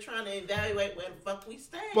it, and we're trying to evaluate where the fuck we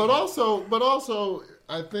stand. But also,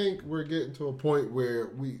 I think we're getting to a point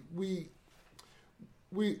where we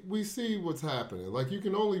see what's happening. Like you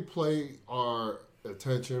can only play our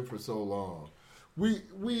attention for so long. We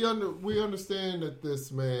understand that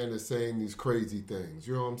this man is saying these crazy things.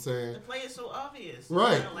 You know what I'm saying? the play is so obvious,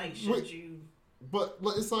 Right. Kinda like, should you? But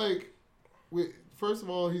it's like, first of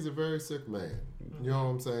all, he's a very sick man. You know what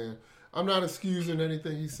I'm saying? I'm not excusing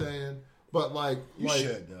anything he's saying, but like, You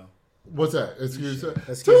should though. what's that? Excuse me.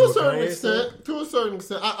 Excuse To a what certain Kanye extent. To a certain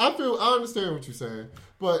extent, I understand what you're saying,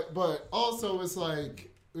 but also it's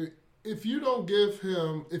like if you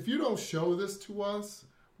don't show this to us,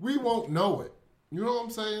 we won't know it. You know what I'm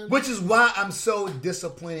saying? Which is why I'm so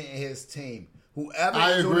disappointed in his team. Whoever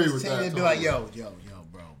I is on agree his with team, that, they'd be Tony. like, yo,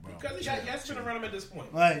 bro. Because he has been around him at this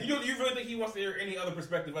point. Like- you really think he wants to hear any other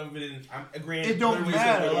perspective other than I'm agreeing? It don't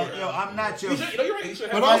matter. Like, yo, I'm not your. You should, you're right. You should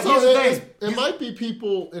have. But Like, also, here's the thing. it might be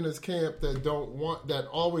people in his camp that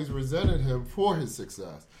always resented him for his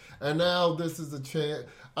success. And now this is a chance.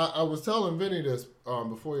 I was telling Venny this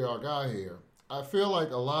before y'all got here. I feel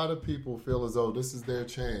like a lot of people feel as though this is their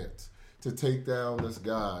chance to take down this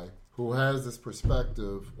guy who has this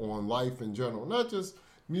perspective on life in general. Not just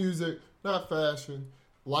music, not fashion,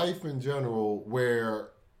 life in general, where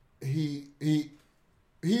he's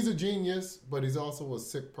a genius, but he's also a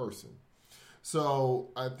sick person. So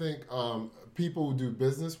I think people who do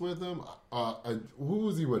business with him, who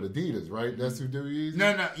was he with? Adidas, right? That's who do he? No,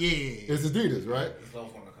 yeah. It's Adidas, right? It's one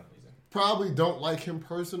of the companies. Probably don't like him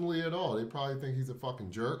personally at all. They probably think he's a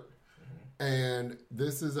fucking jerk. And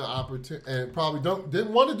this is an opportunity, and probably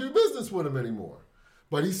didn't want to do business with him anymore.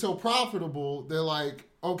 But he's so profitable, they're like,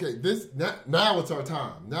 okay, now it's our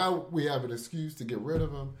time. Now we have an excuse to get rid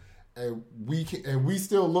of him, and we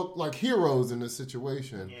still look like heroes in this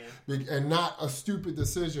situation, and not a stupid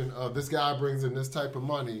decision of this guy brings in this type of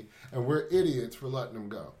money, and we're idiots for letting him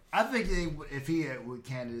go. I think if he had with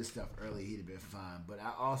Canada stuff early, he'd have been fine. But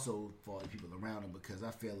I also fault the people around him because I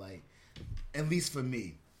feel like, at least for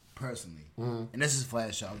me personally, and this is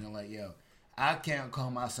flash out, like, yo, I can't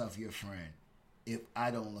call myself your friend if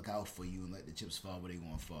I don't look out for you and let the chips fall where they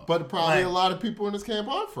want to fall. But probably a lot of people in this camp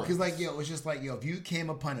are friends. Because, like, yo, it's just like, yo, if you came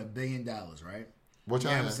upon $1 billion, right? Which you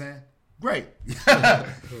I know what I'm saying? Great.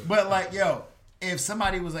 But, like, yo, if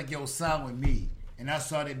somebody was like, yo, sign with me, and I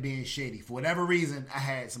saw that being shady, for whatever reason, I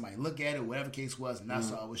had somebody look at it, whatever case was, and I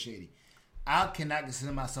saw it was shady. I cannot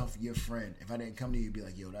consider myself your friend if I didn't come to you and be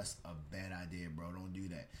like, yo, that's a bad idea, bro. Don't do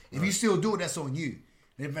that. If you still do it, that's on you.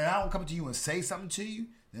 If I don't come to you and say something to you,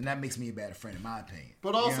 then that makes me a bad friend, in my opinion.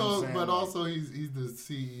 But also, he's the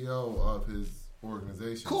CEO of his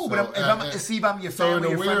organization. Cool, so, but if I'm your family,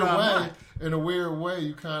 so your friend, in a weird way,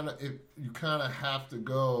 you kind of have to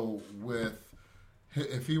go with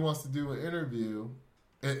if he wants to do an interview.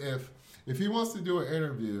 If he wants to do an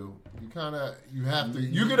interview, you can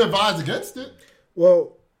advise against it.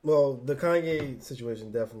 Well, the Kanye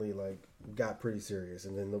situation definitely got pretty serious,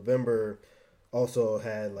 and then November also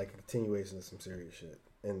had a continuation of some serious shit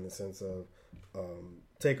in the sense of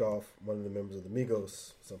Takeoff, one of the members of the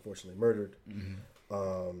Migos, was unfortunately murdered,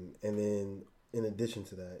 and then in addition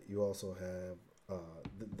to that, you also have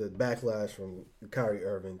the backlash from Kyrie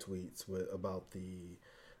Irving tweets about the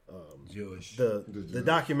Jewish. The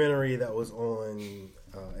documentary that was on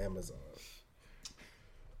Amazon.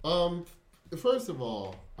 First of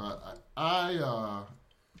all, I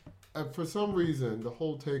for some reason the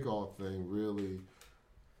whole Takeoff thing really.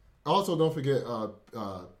 Also, don't forget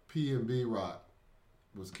P&B Rock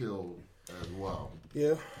was killed as well.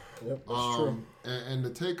 Yeah, yep, that's true. And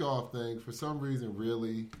the Takeoff thing, for some reason,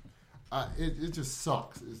 really, it just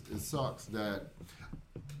sucks. It sucks that.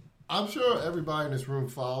 I'm sure everybody in this room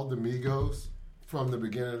followed the Migos from the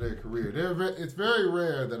beginning of their career. It's very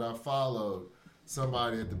rare that I followed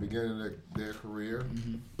somebody at the beginning of their career,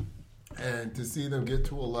 and to see them get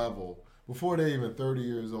to a level before they're even 30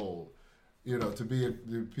 years old, to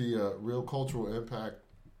be a real cultural impact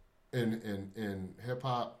in hip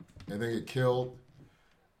hop, and then get killed.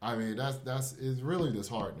 I mean, it's really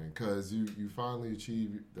disheartening because you finally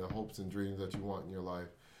achieve the hopes and dreams that you want in your life.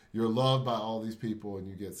 You're loved by all these people, and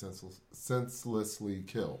you get senselessly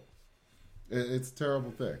killed. It's a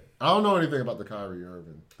terrible thing. I don't know anything about the Kyrie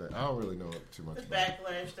Irving thing. I don't really know too much. The about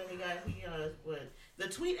backlash that he got. The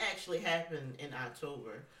tweet actually happened in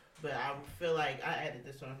October, but I feel like I added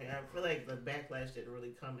this on here. I feel like the backlash didn't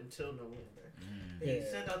really come until November. He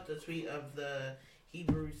sent out the tweet of the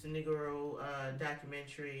Hebrews Negro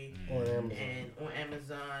documentary on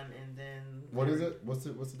Amazon, and then what is it? What's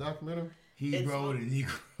the documentary? Hebrew the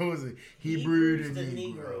Negroes. Hebrew the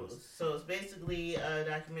Negroes. So it's basically a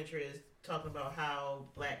documentary is talking about how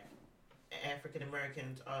Black African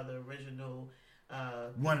Americans are the original.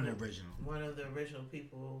 One of the original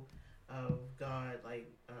people of God,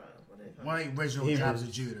 what are they called? One of the original tribes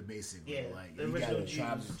of Judah, basically. Yeah, the you got the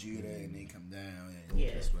tribes of Judah, and they come down, and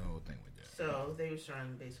that's the whole thing with that. So they were trying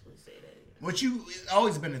to basically say that. It's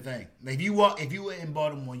always been a thing. Like if you were in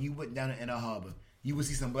Baltimore, you went down to Inner Harbor, you would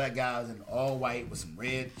see some black guys in all white with some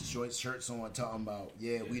red short shirts on, talking about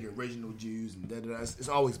we the original Jews and da-da-da. It's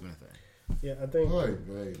always been a thing. Yeah, I think.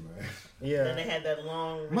 Man. Yeah. Then they had that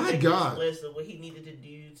long list of what he needed to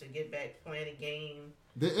do to get back playing a game.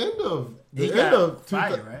 The end of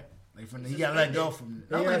fire, right? He got let go from.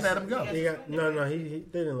 They let him go. They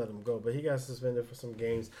didn't let him go, but he got suspended for some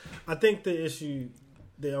games. I think the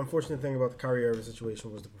unfortunate thing about the Kyrie Irving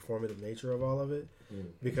situation was the performative nature of all of it,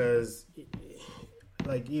 because.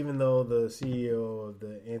 Even though the CEO of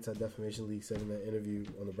the Anti-Defamation League said in that interview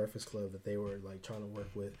on the Breakfast Club that they were trying to work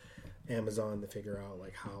with Amazon to figure out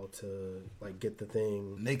to get the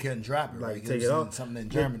thing, they couldn't drop it. Take it off. Something in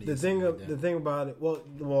Germany. The thing about it,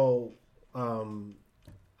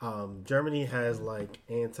 Germany has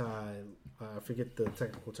anti. I forget the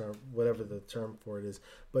technical term, whatever the term for it is,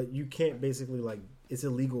 but you can't basically it's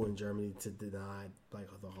illegal in Germany to deny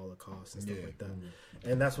the Holocaust and stuff like that,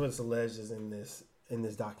 and that's what it's alleged is in this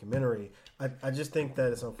documentary. I just think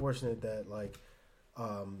that it's unfortunate that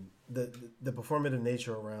the performative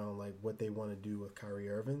nature around like what they want to do with Kyrie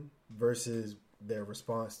Irving versus their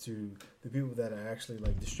response to the people that are actually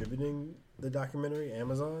like distributing the documentary,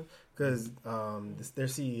 Amazon, because their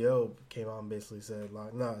CEO came out and basically said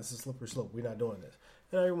like, "No, it's a slippery slope. We're not doing this,"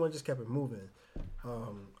 and everyone just kept it moving.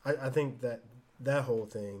 I think that whole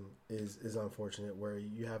thing is unfortunate, where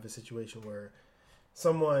you have a situation where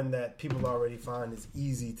someone that people already find is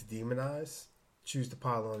easy to demonize choose to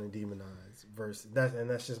pile on and demonize versus that, and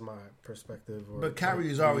that's just my perspective. But Kyrie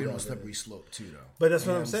is already on a slippery slope too, though. But that's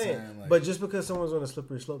what I'm saying. Like, but just because someone's on a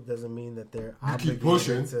slippery slope doesn't mean that they're obligated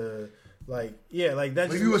pushing to, like, like that.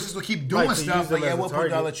 But if you was just to keep doing stuff, like at what point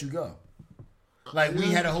do I let you go? Like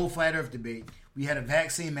we had a whole flat Earth debate. We had a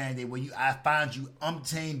vaccine mandate where I fined you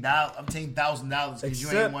 $1,000 because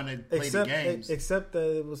you ain't want to play the games. Except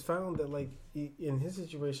that it was found that, like, in his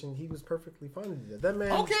situation, he was perfectly fine to do that. That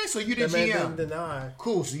man. Okay, so you the GM. Man didn't deny.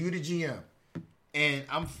 Cool. So you the GM, and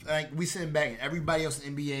I'm like, we sitting back, and everybody else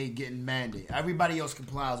in the NBA getting mandate. Everybody else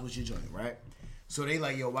complies with your joint, right? So they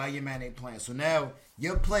like, yo, why your mandate playing? So now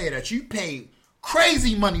your player that you paid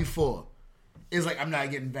crazy money for is like, I'm not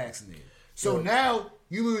getting vaccinated. So now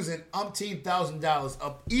you losing $1,000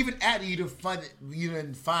 up, even after you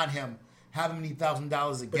didn't find him how many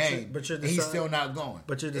 $1,000 a game, and he's still not going.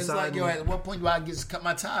 But you're deciding, it's like, yo, at what point do I get to cut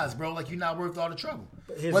my ties, bro? Like, you're not worth all the trouble.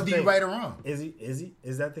 Whether you right or wrong. Is he?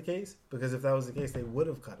 Is that the case? Because if that was the case, they would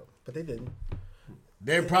have cut him, but they didn't.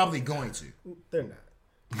 They're probably going to. They're not.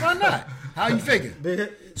 Why not? How you figure?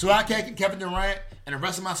 So I can't get Kevin Durant and the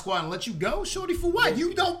rest of my squad and let you go, shorty, for what?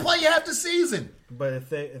 You don't play half the season. But if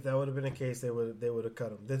that would have been the case, they would have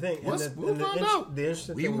cut him. The thing, we'll find out. The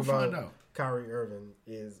interesting thing about Kyrie Irving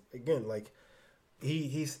is, again, like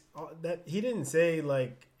he didn't say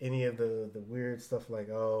like any of the weird stuff like,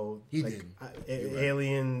 oh, he like, didn't.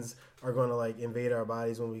 Aliens are going to like invade our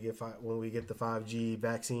bodies when we get the 5G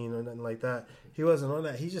vaccine or nothing like that. He wasn't on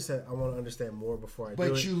that. He just said, I want to understand more before I do it.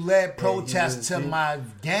 But you led protests to my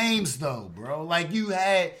games, though, bro. Like, you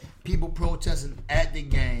had people protesting at the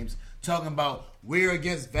games, talking about we're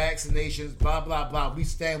against vaccinations, blah, blah, blah. We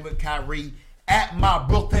stand with Kyrie at my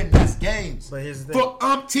Brooklyn Nets games. But here's the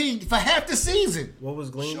thing. For half the season. What was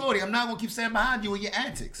Glean? Shorty, I'm not going to keep standing behind you with your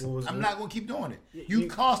antics. I'm not going to keep doing it. You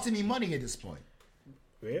costing me money at this point.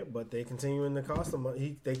 Yeah, but they continuing to cost them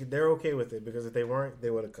money. They're okay with it, because if they weren't,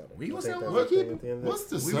 they would have cut them. What's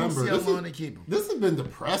December? This has been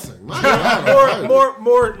depressing. more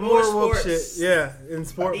woke shit. Yeah, in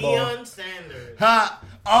sport ball. Deion Sanders. Ha!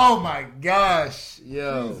 Oh my gosh,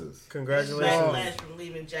 yo! Jesus. Congratulations! Backlash from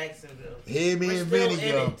leaving Jacksonville. Hear me and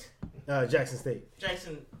Venny, yo. Jackson State.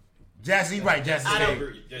 Jackson, you right, Jackson State.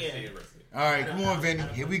 All right, come on, Venny.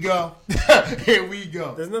 Here we go. Here we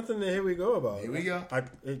go. There's nothing to here we go about. Here we go.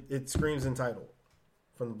 It screams entitled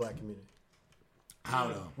from the black community. How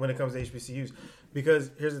though? When it comes to HBCUs.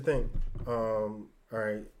 Because here's the thing. All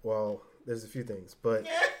right, well, there's a few things. But,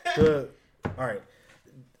 all right.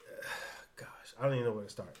 Gosh, I don't even know where to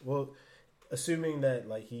start. Well, assuming that,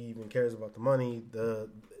 like, he even cares about the money,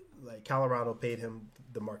 Colorado paid him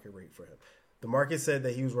the market rate for him. The market said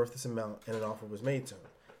that he was worth this amount, and an offer was made to him.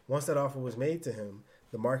 Once that offer was made to him,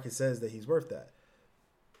 the market says that he's worth that.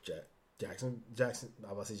 Jackson. I was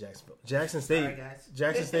about to say Jacksonville. Jackson State. Sorry, guys.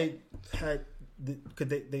 Jackson State had. Could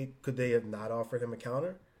they have not offered him a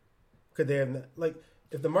counter? Could they have not, like,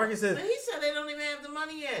 if the market says? But he said they don't even have the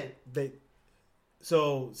money yet.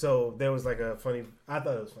 So there was like a funny. I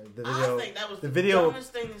thought it was funny. I think that was the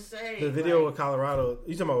dumbest thing to say. The video with Colorado.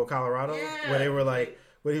 You talking about with Colorado? Yeah, where they were like,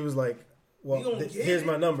 where he was like, well, here's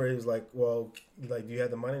my number. He was like, well, like, do you have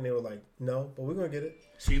the money? And they were like, no, but we're gonna get it.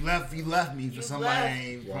 So you left me for somebody I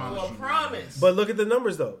ain't promise. But look at the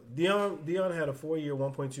numbers though. Dion had a 4-year,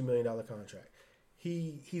 $1.2 million contract.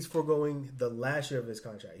 He's foregoing the last year of his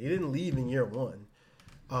contract. He didn't leave in year one.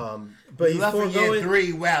 But he's left in year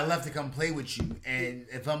 3 where I left to come play with you. And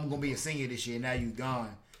if I'm gonna be a senior this year, now you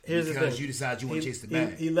gone. Here's because the thing. You decide you want to chase the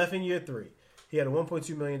bag. He left in year 3. He had a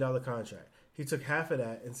 $1.2 million contract. He took half of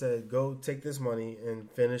that and said, "Go take this money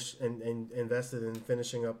and finish and invest it in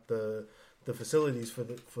finishing up the facilities for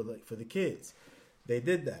the kids." They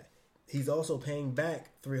did that. He's also paying back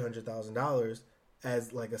 $300,000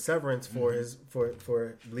 as like a severance for his for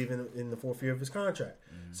leaving in the 4th year of his contract.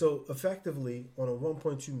 So effectively, on a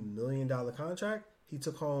 $1.2 million contract, he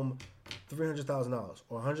took home $300,000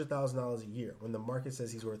 or $100,000 a year when the market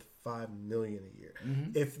says he's worth $5 million a year.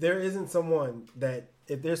 If there's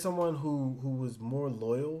someone who was more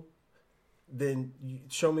loyal, then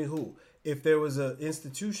show me who. If there was an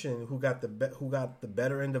institution who got the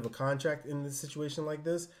better end of a contract in a situation like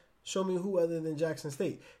this, show me who other than Jackson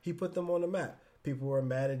State. He put them on the map. people are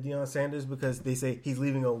mad at Deion Sanders because they say he's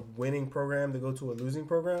leaving a winning program to go to a losing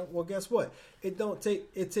program. Well, guess what?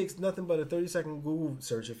 It takes nothing but a 30-second Google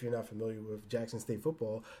search, if you're not familiar with Jackson State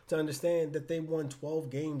football, to understand that they won 12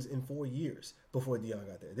 games in 4 years before Deion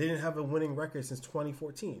got there. They didn't have a winning record since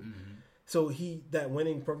 2014. Mm-hmm. So that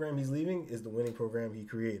winning program he's leaving is the winning program he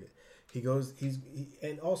created.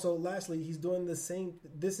 And also lastly, he's doing the same.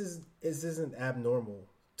 This isn't abnormal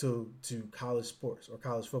to college sports or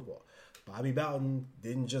college football. Bobby Bowden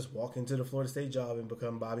didn't just walk into the Florida State job and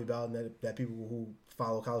become Bobby Bowden that people who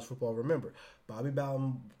follow college football remember. Bobby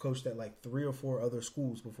Bowden coached at like 3 or 4 other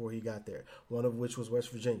schools before he got there, one of which was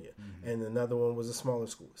West Virginia, and another one was a smaller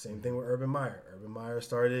school. Same thing with Urban Meyer. Urban Meyer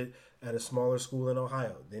started at a smaller school in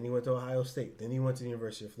Ohio. Then he went to Ohio State. Then he went to the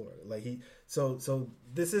University of Florida. So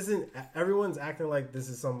this isn't, everyone's acting like this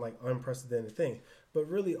is some like unprecedented thing. But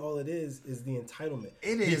really, all it is the entitlement.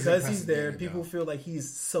 It is because he's there. People feel like he's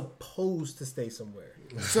supposed to stay somewhere.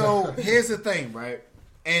 So here's the thing, right?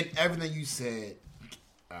 And everything you said.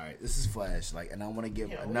 All right, this is Flash. And I want to give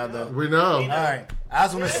another. We know. All right, I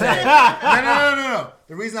just want to say. No.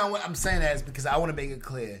 The reason I'm saying that is because I want to make it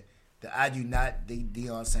clear that I do not think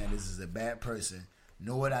Deion Sanders is a bad person.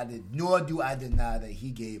 Nor do I deny that he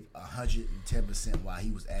gave 110% while he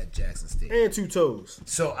was at Jackson State. And 2 toes.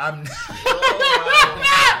 So I'm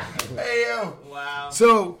Hey yo. Wow.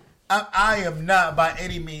 So I am not by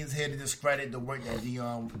any means here to discredit the work that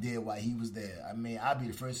Deion did while he was there. I mean, I'll be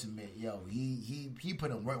the first to admit, he put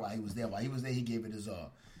in work while he was there. While he was there, he gave it his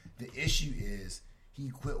all. The issue is he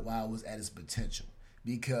quit while it was at his potential.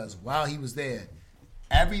 Because while he was there,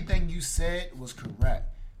 everything you said was correct.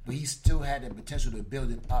 But he still had the potential to build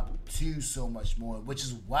it up to so much more, which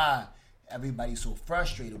is why everybody's so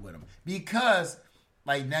frustrated with him. Because,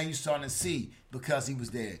 now you're starting to see, because he was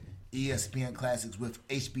there, ESPN Classics with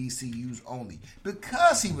HBCUs only.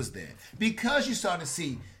 Because he was there. Because you're starting to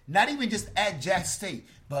see, not even just at Jackson State,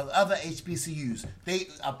 but other HBCUs, they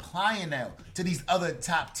applying now to these other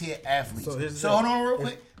top-tier athletes. So hold on real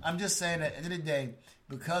quick. I'm just saying that at the end of the day,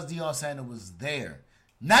 because Deion Sanders was there,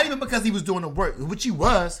 not even because he was doing the work, which he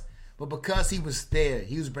was, but because he was there,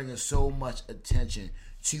 he was bringing so much attention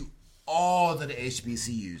to all of the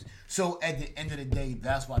HBCUs. So at the end of the day,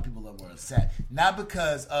 that's why people were upset. Not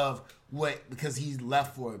because he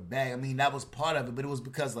left for a bag. I mean, that was part of it, but it was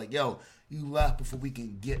because you left before we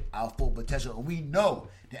can get our full potential. And we know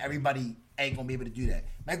that everybody ain't going to be able to do that.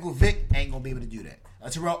 Michael Vick ain't going to be able to do that.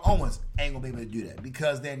 Terrell Owens ain't going to be able to do that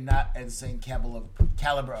because they're not at the same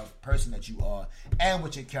caliber of person that you are and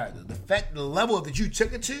with your character. The level that you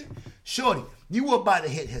took it to, shorty, you were about to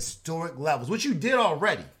hit historic levels, which you did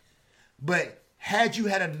already. But had you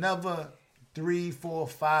had another 3, 4,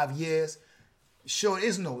 5 years, sure,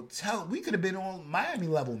 there's no tell. We could have been on Miami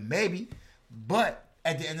level, maybe. But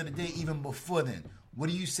at the end of the day, even before then, what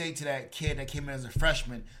do you say to that kid that came in as a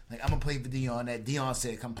freshman? I'm going to play for Deion. That Deion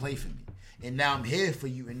said, come play for me. And now I'm here for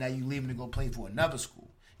you, and now you leaving to go play for another school.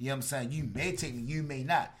 You know what I'm saying? You may take me, you may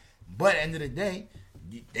not. But at the end of the day,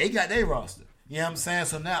 they got their roster. You know what I'm saying?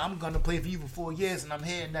 So now I'm going to play for you for 4 years, and I'm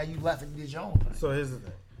here, and now you left and did your own thing. So here's the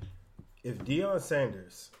thing. If Deion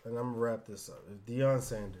Sanders, and I'm going to wrap this up, if Deion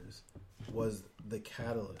Sanders was the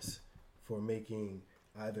catalyst for making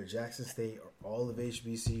either Jackson State or all of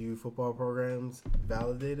HBCU football programs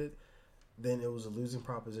validated, then it was a losing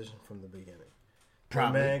proposition from the beginning.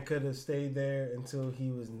 Probably. The man could have stayed there until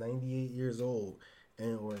he was 98 years old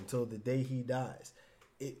or until the day he dies.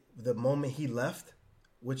 The moment he left,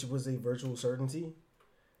 which was a virtual certainty,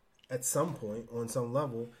 at some point, on some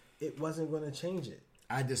level, it wasn't going to change it.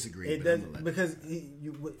 I disagree. It doesn't,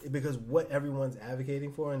 because what everyone's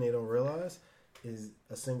advocating for and they don't realize is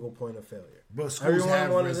a single point of failure. But schools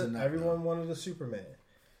have risen up. Everyone wanted a Superman.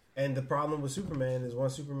 And the problem with Superman is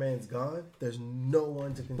once Superman's gone, there's no one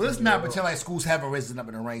to continue. But let's not pretend like schools haven't risen up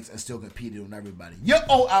in the ranks and still competed on everybody. Your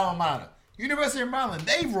old alma mater, University of Maryland,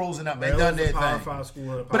 they've risen up and done their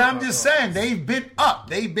thing. But I'm just saying, they've been up.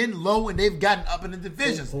 They've been low and they've gotten up in the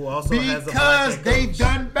divisions. Who also because they've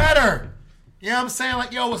done better. You know what I'm saying?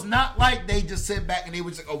 It's not like they just sit back and they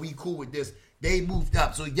were just like, oh, we cool with this. They moved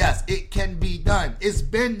up. So, yes, it can be done. It's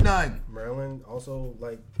been done. Maryland also,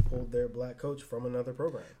 pulled their black coach from another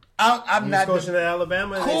program. I'm not coaching at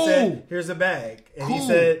Alabama, and they said, "Here's a bag," and he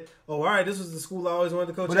said, "Oh, all right, this was the school I always wanted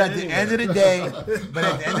to coach." But at the end of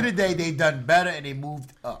the day, they done better and they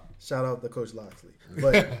moved up. Shout out to Coach Loxley.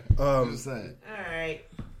 But I'm just saying. All right,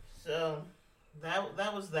 so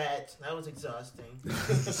that was that. That was exhausting.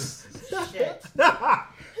 Shit.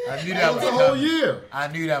 I knew that was the coming. whole year. I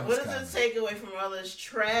knew that was What coming. does it take away from all this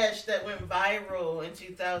trash that went viral in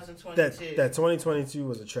 2022? That 2022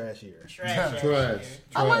 was a trash year. Trash.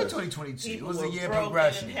 I like 2022. People It was a were year of broke,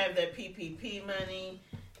 progression. They didn't have that PPP money,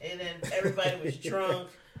 and then everybody was drunk.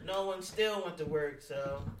 No one still went to work,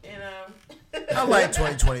 so, you know. I like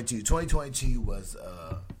 2022. 2022 was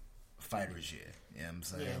fighter's year. You know what I'm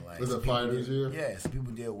saying? Yeah. Like, Was it some people fighter's did- year? Yeah, some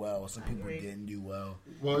people did well. Some people agree. didn't do well.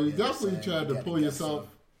 Well, you You know what I'm definitely saying? tried You to gotta pull get yourself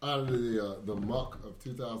out of the muck of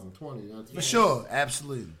 2020. That's For sure,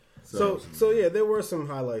 absolutely. So yeah, there were some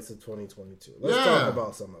highlights of 2022. Let's Yeah. talk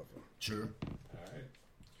about some of them. Sure.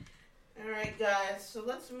 All right, guys. So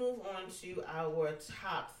let's move on to our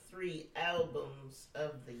top 3 albums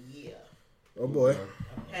of the year. Oh boy.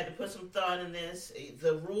 Had to put some thought in this.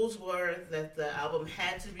 The rules were that the album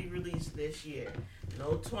had to be released this year.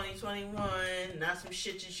 No 2021, not some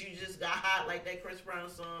shit that you just got hot like that Chris Brown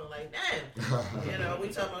song. Like, damn. You know, we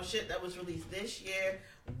talking about shit that was released this year.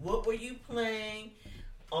 What were you playing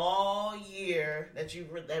all year that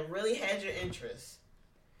that really had your interest?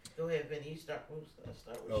 Go ahead, Venny. You start. We'll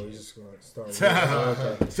start with Oh, you. you're just going to start.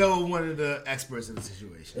 Okay. So one of the experts in the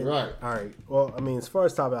situation. Right. All right. Well, I mean, as far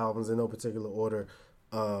as top albums in no particular order,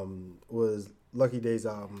 was Lucky Daye's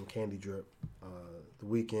album Candydrip, The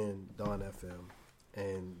Weeknd, Dawn FM,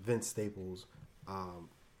 and Vince Staples.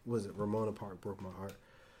 Was it Ramona Park Broke My Heart?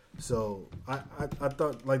 So I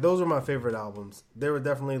thought like those were my favorite albums. There were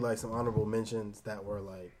definitely like some honorable mentions that were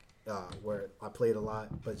like where I played a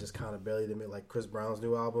lot, but just kind of barely did, like Chris Brown's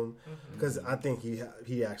new album, because I think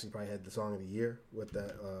he actually probably had the song of the year with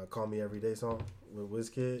that "Call Me Every Day" song with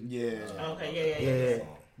Wizkid. Yeah. Okay. Yeah.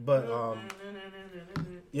 But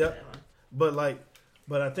yep.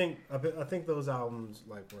 But I think those albums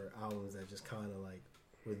like were albums that just kind of like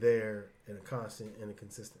were there and a constant and a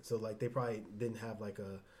consistent. So like they probably didn't have like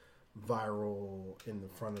a viral in the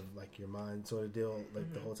front of like your mind sort of deal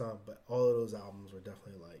like the whole time. But all of those albums were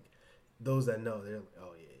definitely like those that know they're like,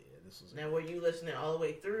 oh yeah, this was. Now, were you listening all the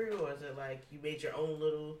way through, or is it like you made your own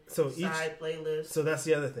little side playlist? So that's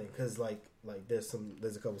the other thing, because like there's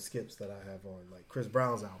a couple skips that I have on like Chris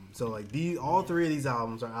Brown's album. So like all 3 of these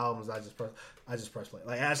albums are albums I just press play.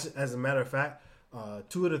 Like as a matter of fact,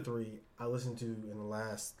 2 of the 3 I listened to in the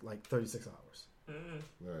last like 36 hours.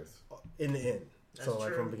 Nice. In the end. That's so like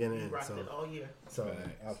true. from beginning to You end. rocked So it all year.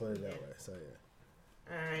 I'll put it that way. So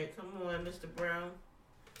yeah. All right, come on, Mr. Brown.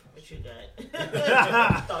 What you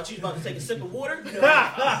got? Thought you was about to take a sip of water.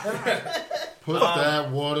 Put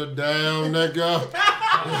that water down, nigga.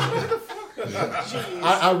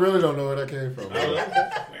 I really don't know where that came from.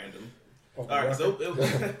 Random. All right, so it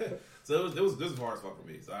was hard as fuck for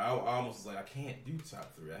me. So I almost was like, I can't do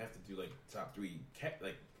top 3. I have to do like top 3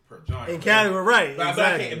 like per genre. In category, right? But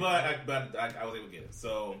Exactly. I was able to get it.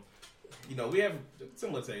 So, you know, we have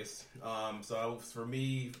similar tastes. For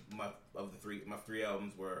me, my 3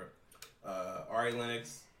 albums were Ari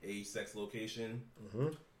Lennox, Age, Sex, Location.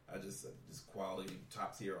 I just quality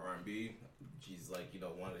top tier R&B. She's like, you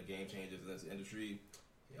know, one of the game changers in this industry.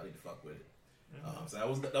 Y'all need to fuck with it. So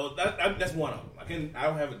that's one of them. I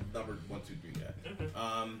don't have a number 1, 2, 3 yet.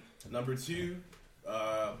 Number 2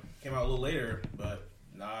 came out a little later, but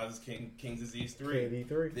Nas King's Disease 3.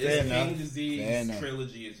 KD3. This King's Disease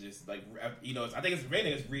trilogy is just like, you know, I think it's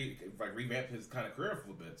Venny has revamped his kind of career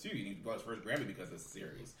for a bit too. He got his first Grammy because of this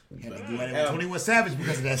series. He had to do it with 21 Savage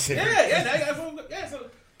because of that shit. Yeah.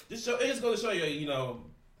 So it just goes to show you, you know,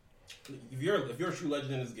 if you're a true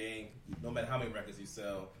legend in this game, no matter how many records you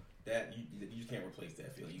sell, that you just can't replace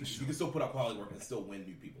that feeling. You can still put out quality work and still win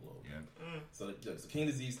new people over. Yeah. So King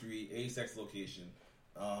Disease 3, Age, Sex, Location,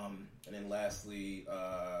 and then lastly,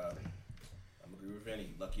 I'm agree with Venny.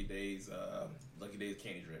 Lucky Daye's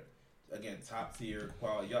Candydrip. Again, top tier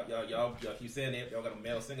quality. Y'all keep saying it. Y'all got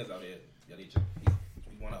male singers out here. Y'all need to.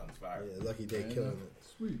 He's one of them. Fire. Yeah, Lucky Daye killing it.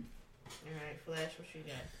 Sweet. All right, Flash, what you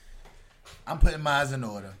got? I'm putting mine in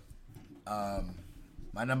order.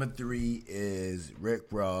 My number 3 is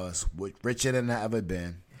Rick Ross, with Richer Than I Ever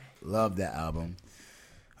Been. Love that album.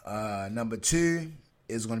 Number 2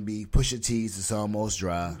 is going to be Pusha T's It's Almost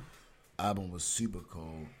Dry. Album was super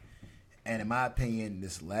cold. And in my opinion,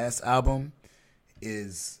 this last album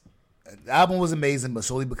the album was amazing, but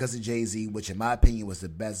solely because of Jay-Z, which in my opinion was the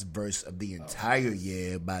best verse of the entire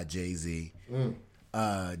year by Jay-Z.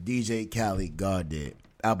 DJ Khaled, God did.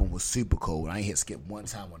 Album was super cold. I ain't hit skip one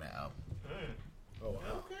time on that album. Oh wow.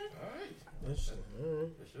 Okay. All right. All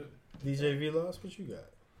right. DJ V-Loss, what you got?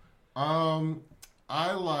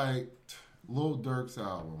 I liked Lil Dirk's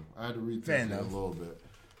album. I had to rethink it a little bit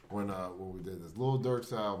when we did this. Lil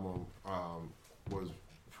Dirk's album was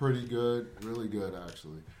pretty good, really good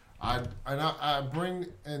actually. I bring,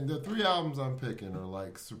 and the 3 albums I'm picking are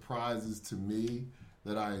like surprises to me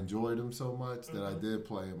that I enjoyed them so much that I did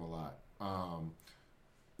play them a lot.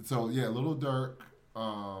 So yeah, Lil Dirk.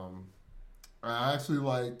 I actually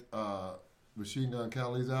liked Machine Gun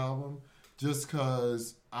Kelly's album just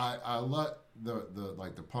because I let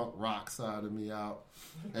the punk rock side of me out,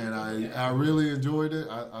 and I really enjoyed it.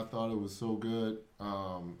 I thought it was so good.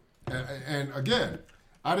 And again,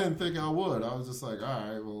 I didn't think I would. I was just like, all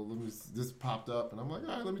right, well, this popped up, and I'm like,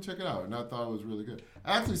 all right, let me check it out. And I thought it was really good.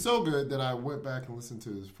 Actually, so good that I went back and listened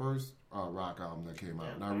to his first rock album that came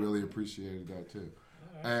out, and I really appreciated that too.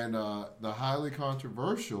 And the highly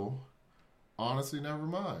controversial, honestly,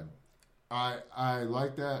 Nevermind. I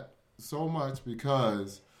like that so much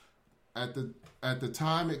because at the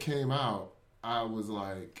time it came out, I was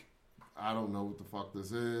like, I don't know what the fuck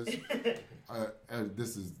this is.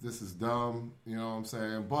 This is dumb, you know what I'm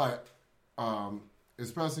saying? But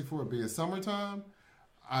especially for it being summertime,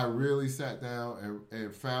 I really sat down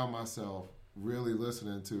and found myself really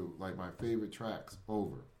listening to like my favorite tracks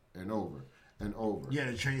over and over and over. You had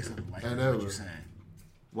to train yourself to like it, what you're saying.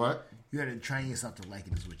 What? You had to train yourself to like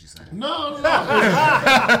it, is what you're saying. No. It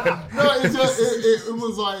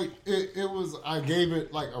was like, it was, I gave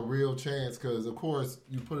it like a real chance because, of course,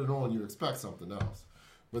 you put it on, you expect something else.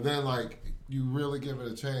 But then, like, you really give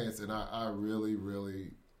it a chance, and I really,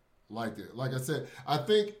 really liked it. Like I said, I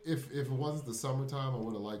think if it wasn't the summertime, I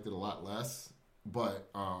would have liked it a lot less. But,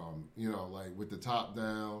 like with the top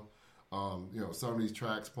down, some of these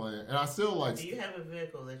tracks playing. And I still like... Do you have a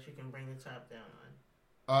vehicle that you can bring the top down on?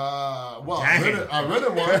 Well, I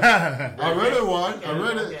rented one. I rented one.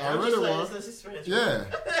 Yeah.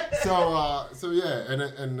 So yeah,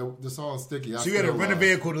 and the song "Sticky." So you had to rent a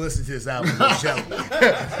vehicle to listen to this album. It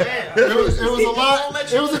was a lot.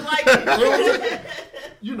 It was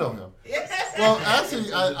you know him. Well,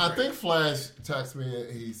 actually, I think Flash texted me.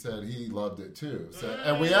 He said he loved it too. So,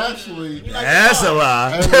 and we actually that's a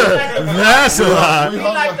lie. That's a lie. He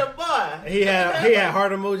liked the bar. He had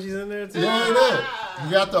heart emojis in there too. Yeah, he did.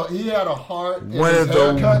 He had a heart. One of the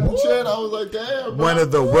and shit. I was like, damn. One of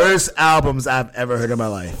the worst albums I've ever heard in my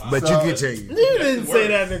life. But you continue. You didn't say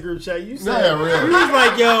that in the group chat. You said really. You was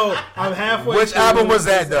like, yo, I'm halfway. Which album was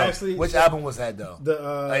that though? Which album was that though?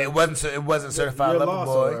 It wasn't Certified Lover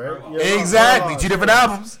Boy. Right? Exactly. 2 different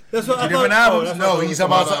albums. That's what 2 different albums. No, he's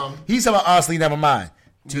talking about Honestly Nevermind.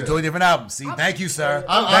 2 totally different albums. See, thank you, sir.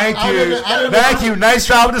 Thank you. Nice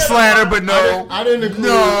try with the slander, but no. I didn't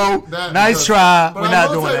include that. Nice try. We're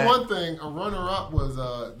not doing that. One thing, a runner-up was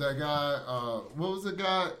that guy. What was the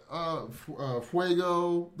guy?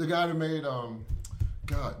 Fuego, the guy that made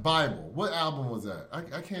Bible. What album was that?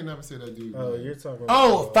 I can't never say that dude. Oh, you're talking.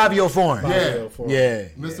 Fabio Foreign. Yeah.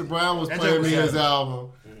 Mr. Brown was playing me his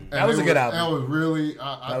album. That was a good album. That was really.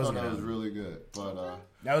 I thought that was really good, but.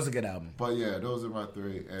 That was a good album. But yeah, those are my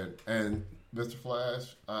 3. And Mr. Flash,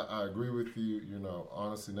 I agree with you.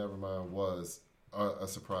 Honestly, Nevermind was a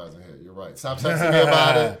surprising hit. You're right. Stop texting me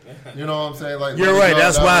about it. You know what I'm saying? Like you're right.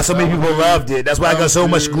 That's why so many people loved it. That's why I got so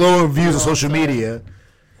much glowing reviews on social media,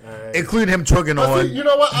 including him twerking on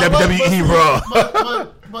WWE Raw.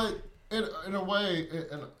 But in a way.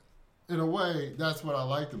 In a way, that's what I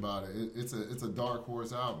liked about it. It's a dark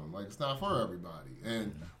horse album. Like, it's not for everybody.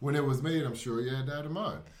 And when it was made, I'm sure you had that in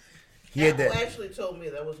mind. Apple actually told me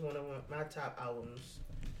that was one of my top albums.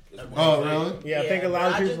 Oh, really? Yeah, I think a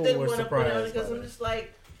lot of people were surprised. Because I'm just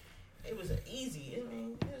like, it was easy. I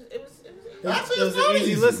mean, it was an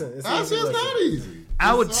easy listen. It's not easy.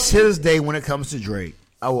 I would, to this day, when it comes to Drake,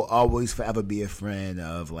 I will always forever be a friend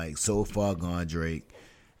of, like, So Far Gone Drake.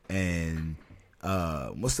 And...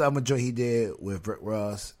 what's the other joint he did with Rick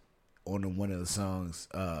Ross on one of the songs?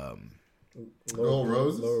 Lower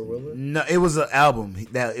Roses? No, it was an album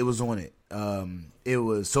that it was on it. It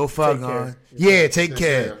was So Far Gone. Yeah, Take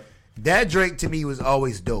Care. That Drake to me was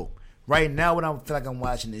always dope. Right now, what I feel like I'm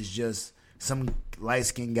watching is just some light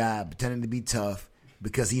skinned guy pretending to be tough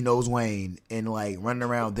because he knows Wayne and like running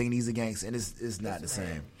around thinking he's a gangster, and it's not the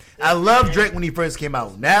same. I love Drake when he first came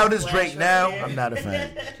out. Now this Drake now, I'm not a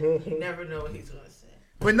fan. You never know what he's gonna say.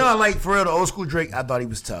 But no, like for real, the old school Drake, I thought he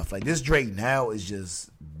was tough. Like this Drake now is just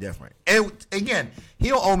different. And again, he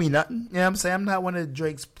don't owe me nothing. You know what I'm saying? I'm not one of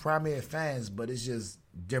Drake's primary fans, but it's just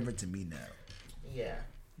different to me now. Yeah.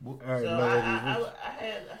 All right, so I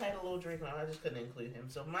had a little Drake on. I just couldn't include him.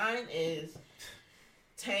 So mine is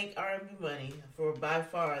Tank R&B Money. For by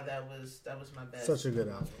far that was my best. Such a good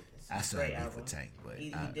album. I still beef with Tank, but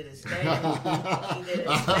he did his thing. He did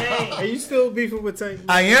his thing. Are you still beefing with Tank?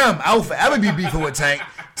 I am. I will forever be beefing with Tank.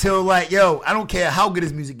 till like, yo, I don't care how good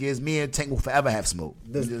his music is. Me and Tank will forever have smoke.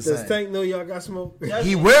 Does Tank know y'all got smoke?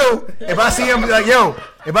 He will. If I see him, like, yo,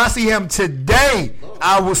 if I see him today,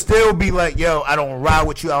 I will still be like, yo, I don't ride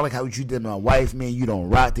with you. I don't like how you did to my wife. Me and you don't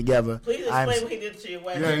rock together. Please explain what he did to your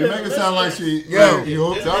wife. Yeah, you make it sound like he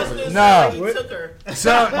hooked up with her. Nah. Like he took her. So,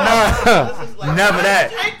 nah. Never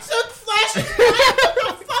that. I took flashes.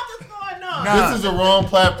 What the fuck is going on? Nah. This is the wrong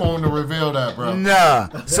platform to reveal that, bro.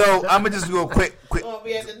 Nah. So, I'm going to just go quick. We'll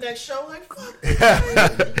be at the next show like,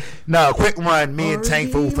 fuck. No, quick one. Me and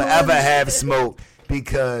Tank will forever have smoke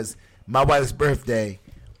because my wife's birthday,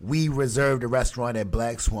 we reserved a restaurant at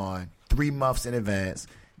Black Swan 3 months in advance.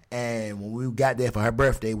 And when we got there for her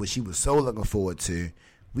birthday, which she was so looking forward to,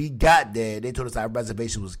 we got there. They told us our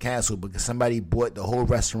reservation was canceled because somebody bought the whole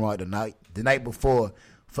restaurant the night before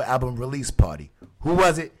for album release party. Who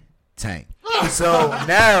was it? Tank. So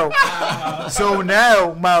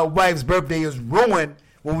now my wife's birthday is ruined.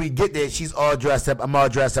 When we get there, she's all dressed up. I'm all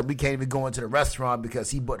dressed up. We can't even go into the restaurant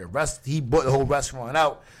because he bought the whole restaurant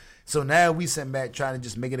out. So now we sitting back trying to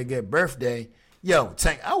just make it a good birthday. Yo,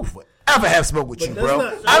 Tank, I will forever have smoke with you,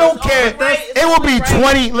 bro. I don't care. It will be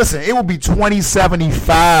 20. Listen, it will be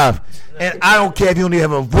 2075, and I don't care if you don't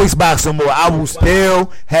even have a voice box no more. I will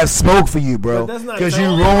still have smoke for you, bro, because you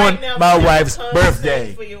ruined my wife's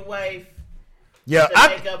birthday. For your wife. Yo,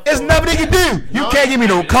 it's nothing you can do. You can't give me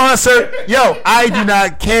no concert. Yo, I do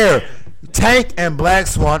not care. Tank and Black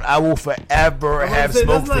Swan, I will forever have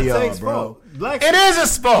smoke for y'all, bro. It is a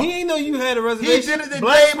smoke. He ain't know you had a reservation. He did it the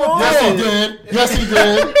day before. Yes, he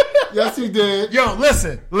did. Yes, he did. Yo,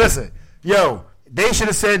 listen. Yo, they should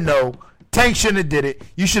have said no. Tank shouldn't have did it.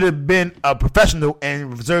 You should have been a professional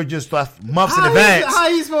and reserved your stuff months in advance. How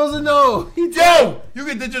you supposed to know? Yo, you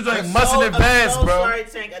can do just like months in advance, I'm so bro. sorry,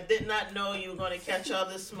 Tank. I did not know you were going to catch all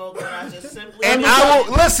this smoke, and I just simply. And I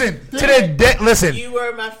will listen to the listen. You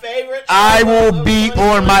were my favorite. I will be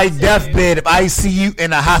on my deathbed. If I see you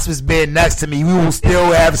in a hospice bed next to me, we will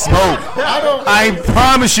still have smoke. I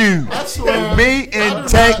promise you. I swear. Me and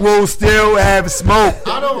Tank will still have smoke.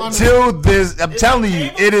 Till this, I'm telling you,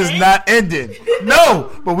 it is not ending.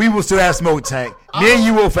 No, but we will still have smoke, Tank. Me and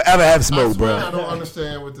you will forever have smoke, bro. I don't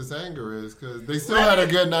understand what this anger is because they still had a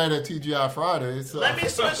good night at TGI Friday. So. Let me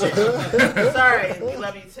switch it. Sorry, we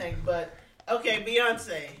love you, Tank, but okay,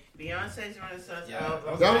 Beyonce's Renaissance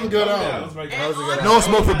album. That was a good album. No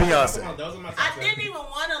smoke for Beyonce. I didn't even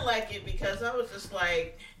want to like it because I was just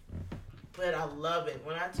like, but I love it.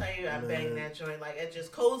 When I tell you I bang that joint, like it's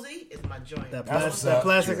just cozy, it's my joint. That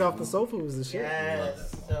plastic off the sofa was the shit.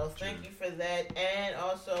 Yes. So thank you for that. And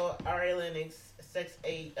also Ari Lennox,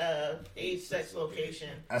 age, sex, location.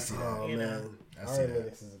 I see that. Oh, man. Ari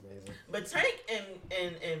Lennox is amazing. But Tank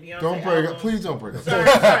and Beyonce. Don't break up. Please don't break up. Sorry.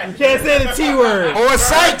 You can't say the T word. Or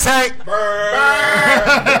sight, Tank. Burr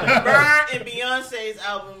and Beyonce's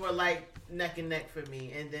album were like neck and neck for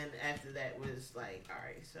me, and then after that was like, all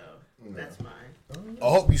right, so that's mine. I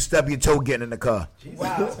hope you stub your toe getting in the car.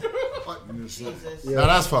 Wow. Jesus. Yeah. Now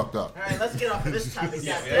that's fucked up. All right, let's get off of this topic. Right.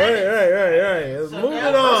 Let's move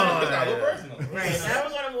it on. Right, now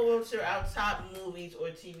we're going to move to our top movies or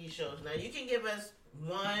TV shows. Now, you can give us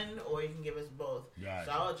one or you can give us both. Right.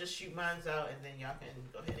 So I'll just shoot mine out, and then y'all can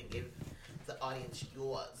go ahead and give the audience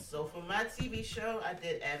yours. So for my TV show, I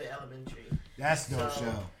did Abbot Elementary. That's no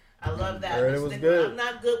show. I love that. I'm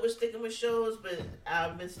not good with sticking with shows, but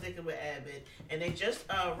I've been sticking with Abbott. And they just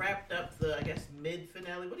wrapped up the, I guess,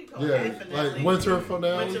 mid-finale. What do you call it? Finale. Like winter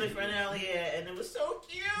finale. Winter finale, yeah. And it was so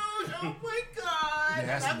cute. Oh, my God.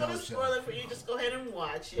 Yeah, I'm not going to spoil it for you. Just go ahead and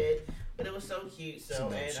watch it. But it was so cute.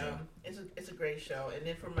 So, it's a great show. And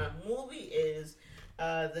then for my movie is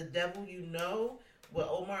The Devil You Know with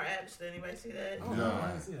Omar Epps. Did anybody see that? Oh, no, I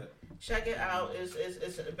didn't see it. Check it out. It's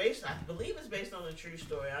based. I believe it's based on a true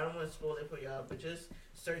story. I don't want to spoil it for y'all, but just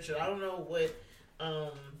search it. I don't know what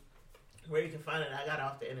where you can find it. I got it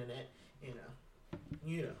off the internet.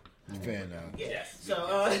 You know. Fair enough. Yeah. Yes. So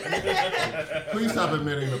Please stop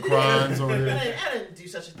admitting the crimes on here. I didn't do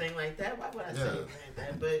such a thing like that. Why would I say anything like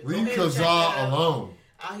that? But leave Kazaa alone.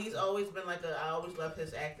 He's always been I always love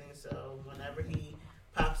his acting. So whenever he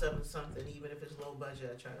pops up in something, even if it's low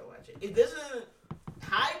budget, I try to watch it. It doesn't.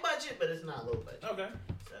 High budget, but it's not low budget. Okay.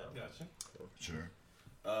 So Gotcha. Sure.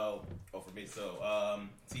 For me, so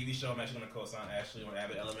TV show I'm actually gonna co-sign Ashley on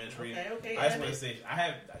Abbott Elementary. Okay. I just want to say I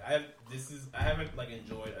haven't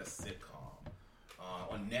enjoyed a sitcom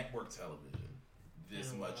on network television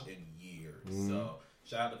this much in years. Mm-hmm. So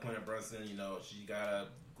shout out to Quentin Brunson. She got a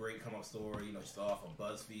great come up story. She started off on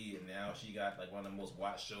BuzzFeed and now she got one of the most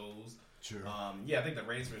watched shows. Sure. I think the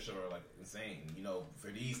ratings for the show are insane.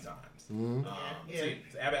 For these times. Mm-hmm.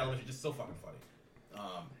 So Abbott Elementary just so fucking funny.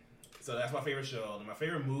 So that's my favorite show. And my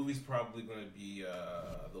favorite movie is probably going to be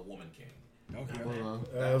The Woman King. Okay.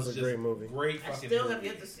 That was a great movie. Great I fucking still movie. have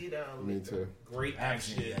yet to see that. Me too. Great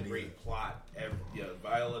action, Yeah, great plot.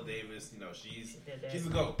 Viola Davis, she's did that. a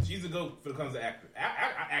goat. She's a goat when it comes to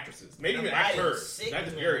actresses. Maybe Her even body is actors. sick, Not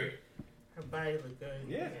just man. period. Her body looked good.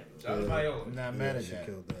 Yeah. Shout out to Viola. I'm not mad at She that.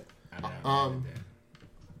 killed that. I'm not mad at that.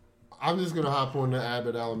 I'm just gonna hop on the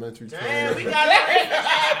Abbott Elementary train. Damn, we got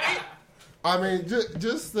it. I mean,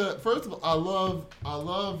 just first of all, I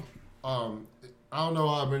love. I don't know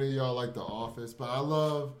how many of y'all like The Office, but I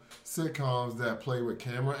love sitcoms that play with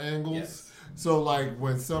camera angles. Yes. So like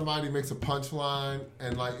when somebody makes a punchline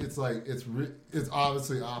and it's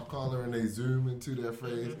obviously off color and they zoom into their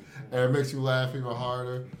face and it makes you laugh even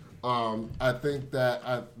harder. I think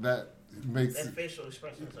that makes That facial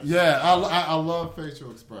expressions. yeah, I love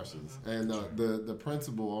facial expressions, and the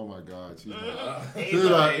principal. Oh my God, she's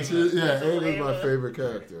Ava's my favorite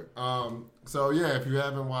character. So yeah, if you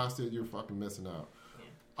haven't watched it, you're fucking missing out.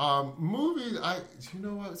 Movies, you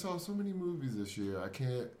know what? So many movies this year. I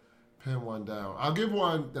can't pin one down. I'll give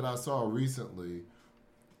one that I saw recently.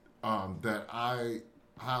 That I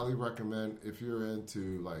highly recommend if you're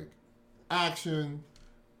into like action,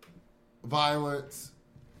 violence.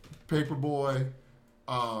 Paperboy,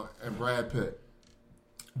 and Brad Pitt.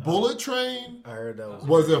 Bullet Train I heard that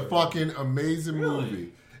was a fucking amazing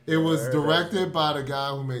movie. It was directed by the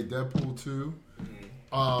guy who made Deadpool 2.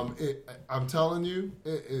 I'm telling you,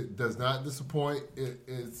 it does not disappoint.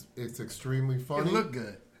 It's extremely funny. It looked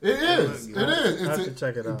good. It is. It is. I have to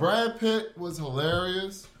check it out. Brad Pitt was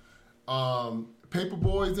hilarious.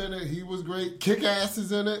 Paperboy's in it. He was great. Kick-Ass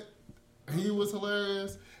is in it. He was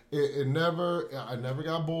hilarious. I never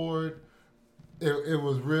got bored. It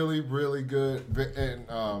was really, really good, and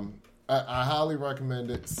I highly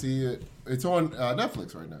recommend it. See it. It's on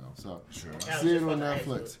Netflix right now, so see it on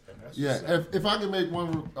Netflix. Yeah, if I can make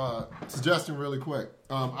one suggestion really quick,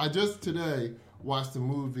 I just today watched the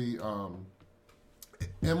movie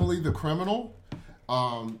Emily the Criminal.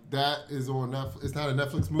 That is on Netflix. It's not a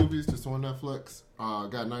Netflix movie. It's just on Netflix.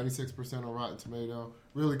 Got 96% on Rotten Tomato.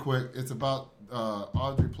 Really quick, it's about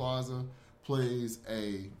Audrey Plaza plays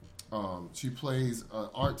an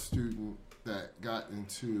art student that got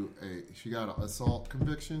into she got an assault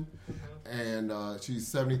conviction, and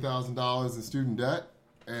she's $70,000 in student debt,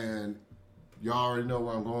 and y'all already know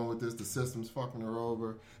where I'm going with this. The system's fucking her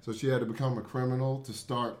over, so she had to become a criminal to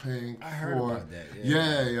start paying. I heard about that.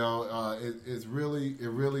 Yeah, it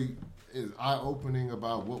really is eye-opening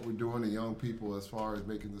about what we're doing to young people as far as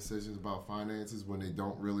making decisions about finances when they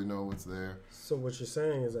don't really know what's there. So what you're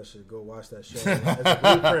saying is I should go watch that show. It's a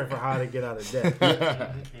blueprint for how to get out of debt.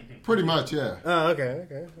 Yeah. Pretty much, yeah. Oh, okay,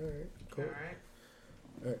 all right, cool.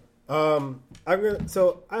 All right. I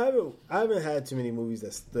haven't had too many movies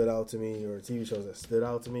that stood out to me or TV shows that stood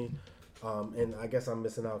out to me, and I guess I'm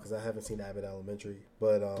missing out because I haven't seen Abbott Elementary.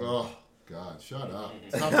 But oh God, shut up!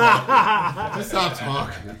 Stop talking. Just stop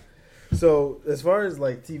talking. So as far as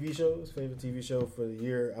like TV shows, favorite TV show for the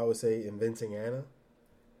year, I would say Inventing Anna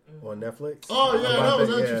on Netflix. Oh yeah, that was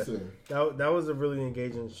interesting. That was a really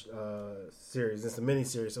engaging series. It's a mini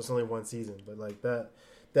series, so it's only one season, but like that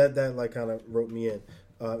like kind of wrote me in.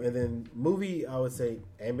 And then movie, I would say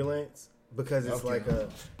Ambulance because it's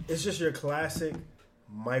it's just your classic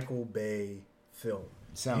Michael Bay film.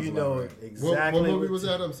 Sounds Exactly what movie was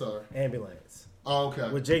that? I'm sorry. Ambulance. Oh, okay.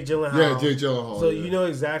 With Jake Gyllenhaal. Yeah, Jake Gyllenhaal. So you know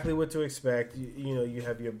exactly what to expect. You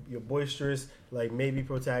have your boisterous, like maybe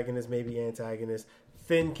protagonist, maybe antagonist,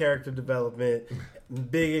 thin character development,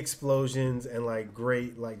 big explosions, and like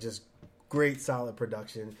great solid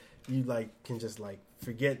production. You like can just like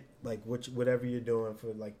forget like whatever you're doing for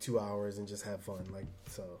like 2 hours and just have fun. Like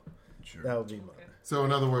so, that would be mine. So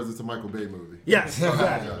in other words, it's a Michael Bay movie. Yes,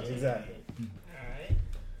 exactly.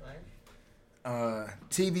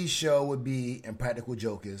 TV show would be Impractical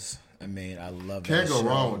Jokers. I mean, I love that Can't go show.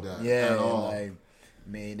 wrong with that. Yeah, at all.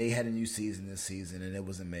 they had a new season this season, and it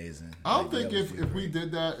was amazing. I don't think if we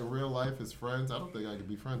did that in real life as friends, I don't think I could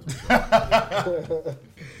be friends with you.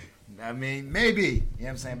 I mean, maybe. You know what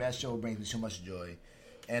I'm saying? That show brings me so much joy.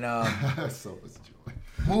 And so much joy.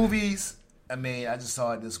 Movies, I mean, I just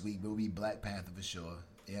saw it this week, but it would be Black Panther for sure.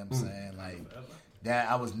 You know what I'm saying? Like, that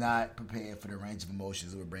I was not prepared for the range of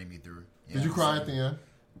emotions it would bring me through. Did you cry at the end?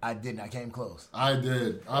 I didn't. I came close. I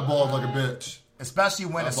did. I bawled like a bitch. Especially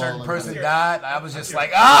when a certain like person that. died, I was just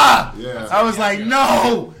like, ah! Yeah. I was like,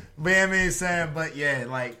 no! But I mean, saying, but yeah,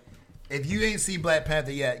 like, if you ain't see Black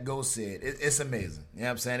Panther yet, go see it. It's amazing. You know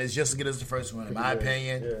what I'm saying? It's just as good as the first one, in my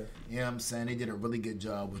opinion. Yeah. You know what I'm saying? They did a really good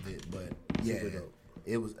job with it. But yeah,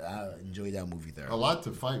 it was. I enjoyed that movie there. A lot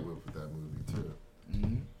to fight with that movie, too.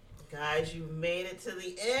 Mm-hmm. Guys, you made it to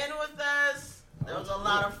the end with us. That was a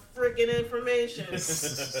lot of freaking information. How long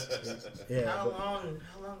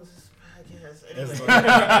is this podcast? Anyway.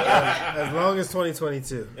 As long as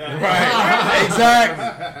 2022. Right.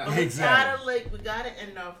 Exactly. We gotta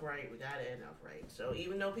end off right. So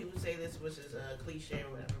even though people say this was just a cliche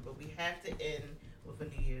or whatever, but we have to end with a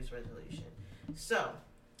New Year's resolution. So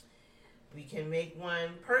we can make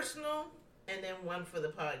one personal and then one for the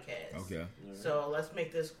podcast. Okay. So let's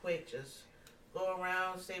make this quick. Just go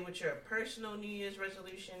around, say what your personal New Year's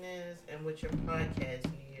resolution is and what your podcast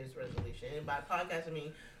New Year's resolution. And by podcast, I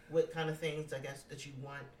mean what kind of things, I guess, that you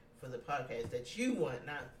want for the podcast, that you want,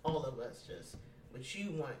 not all of us, just what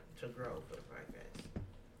you want to grow for the podcast.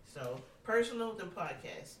 So personal, then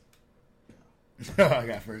podcast. I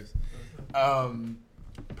got first.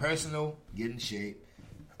 Personal, get in shape.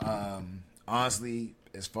 Honestly,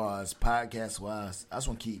 as far as podcast wise, I just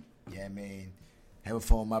want to keep, having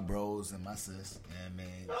fun with my bros and my sis.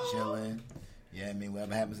 Chilling.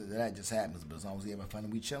 Whatever happens to that just happens. But as long as we having fun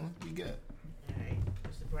and we chilling, we good. All right,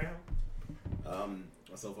 Mr. Brown.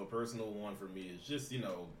 So for personal one for me is just, I'm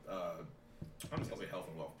just gonna say health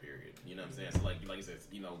and wealth, period. You know what I'm saying? So like you said,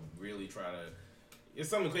 really try to. It's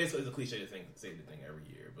something. It's a cliche thing, say the thing every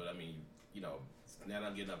year, but I mean, now that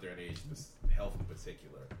I'm getting up there in age, this health in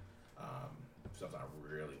particular, stuff I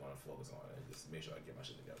really want to focus on and just make sure I get my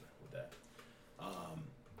shit together with that.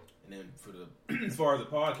 And then for the as far as the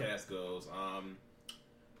podcast goes, I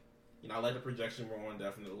like the projection we're on,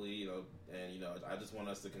 definitely, and I just want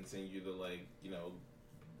us to continue to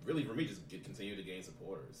really for me just continue to gain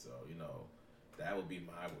supporters. So that would be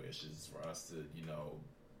my wish, is for us to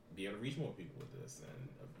be able to reach more people with this, and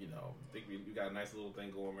I think we got a nice little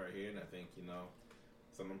thing going right here, and I think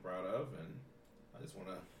something I'm proud of, and I just want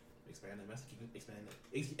to expand the message,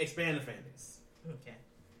 expand the fan base. Okay.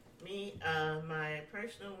 Me, my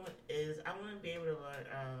personal one is I want to be able to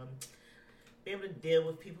learn, be able to deal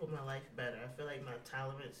with people in my life better. I feel like my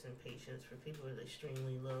tolerance and patience for people is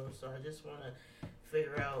extremely low, so I just want to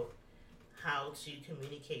figure out how to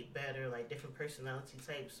communicate better, like different personality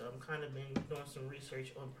types. So I'm kind of been doing some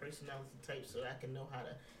research on personality types so I can know how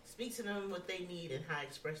to speak to them, what they need, and how to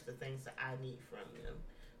express the things that I need from them.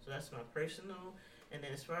 So that's my personal. And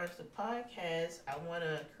then as far as the podcast, I want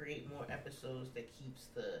to create more episodes that keeps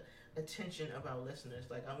the attention of our listeners.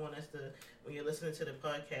 Like, I want us to, when you're listening to the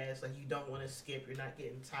podcast, like, you don't want to skip, you're not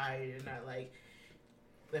getting tired, you're not like,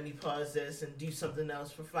 let me pause this and do something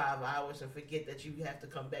else for 5 hours and forget that you have to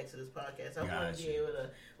come back to this podcast. I want to be able to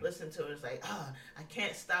listen to it. It's like, I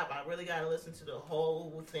can't stop. I really got to listen to the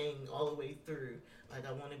whole thing all the way through. Like,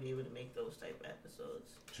 I want to be able to make those type of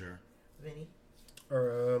episodes. Sure. Venny?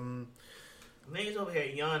 Man's over here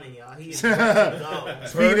yawning, y'all. He is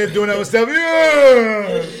speaking and doing other stuff.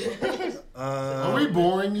 Yeah. Are we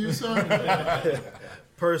boring you, sir?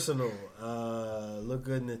 Personal. Look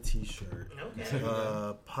good in a t-shirt. Okay.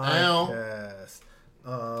 Podcast.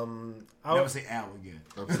 I would say Al again.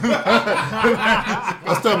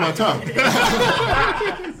 I'll start my tongue.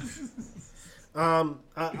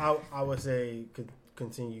 I would say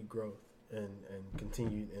continued growth and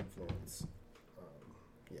continued influence.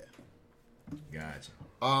 Gotcha.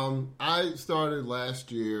 I started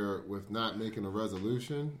last year with not making a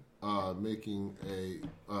resolution, making a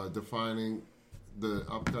defining the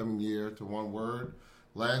upcoming year to one word.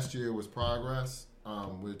 Last year was progress,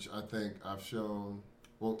 which I think I've shown.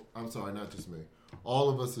 Well, I'm sorry, not just me. All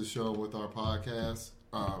of us have shown with our podcast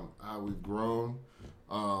how we've grown.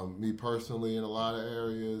 Me personally in a lot of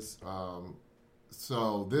areas.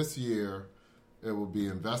 So this year it will be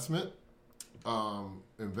investment.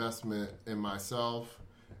 Investment in myself,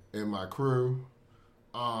 in my crew,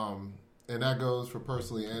 and that goes for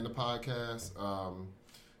personally and the podcast.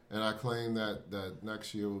 And I claim that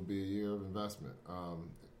next year will be a year of investment.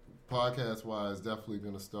 Podcast wise, definitely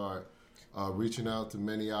going to start reaching out to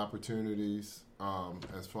many opportunities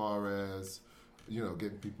as far as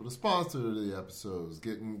getting people to sponsor the episodes,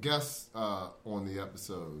 getting guests on the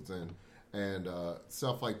episodes, and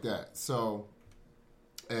stuff like that. So.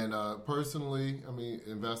 And personally, I mean,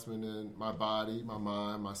 investment in my body, my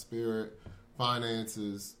mind, my spirit,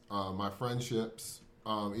 finances, my friendships,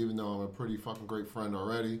 even though I'm a pretty fucking great friend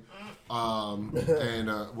already. And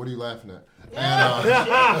what are you laughing at?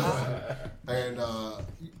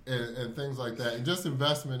 And things like that. And just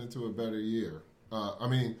investment into a better year. I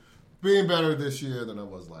mean, being better this year than I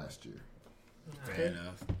was last year. Fair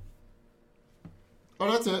enough. Oh,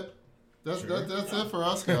 that's it. That's it for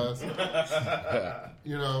us, guys.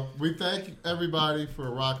 You know, we thank everybody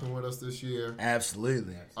for rocking with us this year.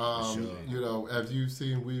 Absolutely. Sure. You know, as you've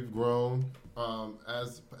seen, we've grown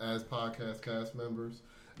as podcast cast members,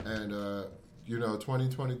 and you know,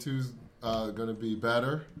 2022 is going to be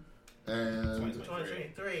better. And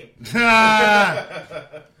 2023.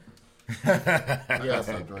 Yes,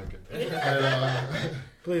 I'm drinking. And,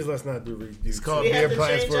 Please let's not do reviews. It's called We Beer have to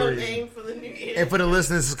Plans change for a our reason. name for the new year. And for the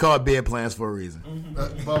listeners, it's called Beer Plans for a reason.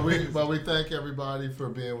 but we thank everybody for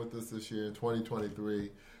being with us this year.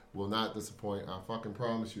 2023 will not disappoint. I fucking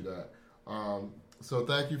promise you that. So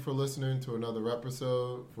thank you for listening to another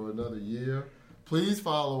episode for another year. Please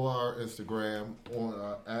follow our Instagram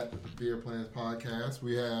on at Beer Plans Podcast.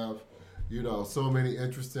 We have, you know, so many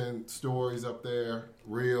interesting stories up there,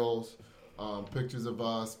 reels, pictures of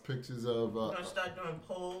us, pictures of. We're gonna start doing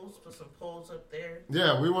polls. Put some polls up there.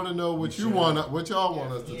 Yeah, we want to know what y'all want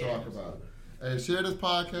us to talk about, and share this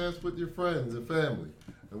podcast with your friends and family.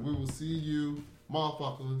 And we will see you,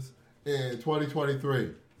 motherfuckers, in 2023.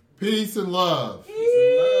 Peace and love.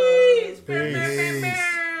 Peace. Peace.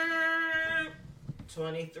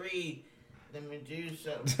 23. Let me do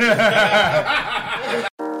something.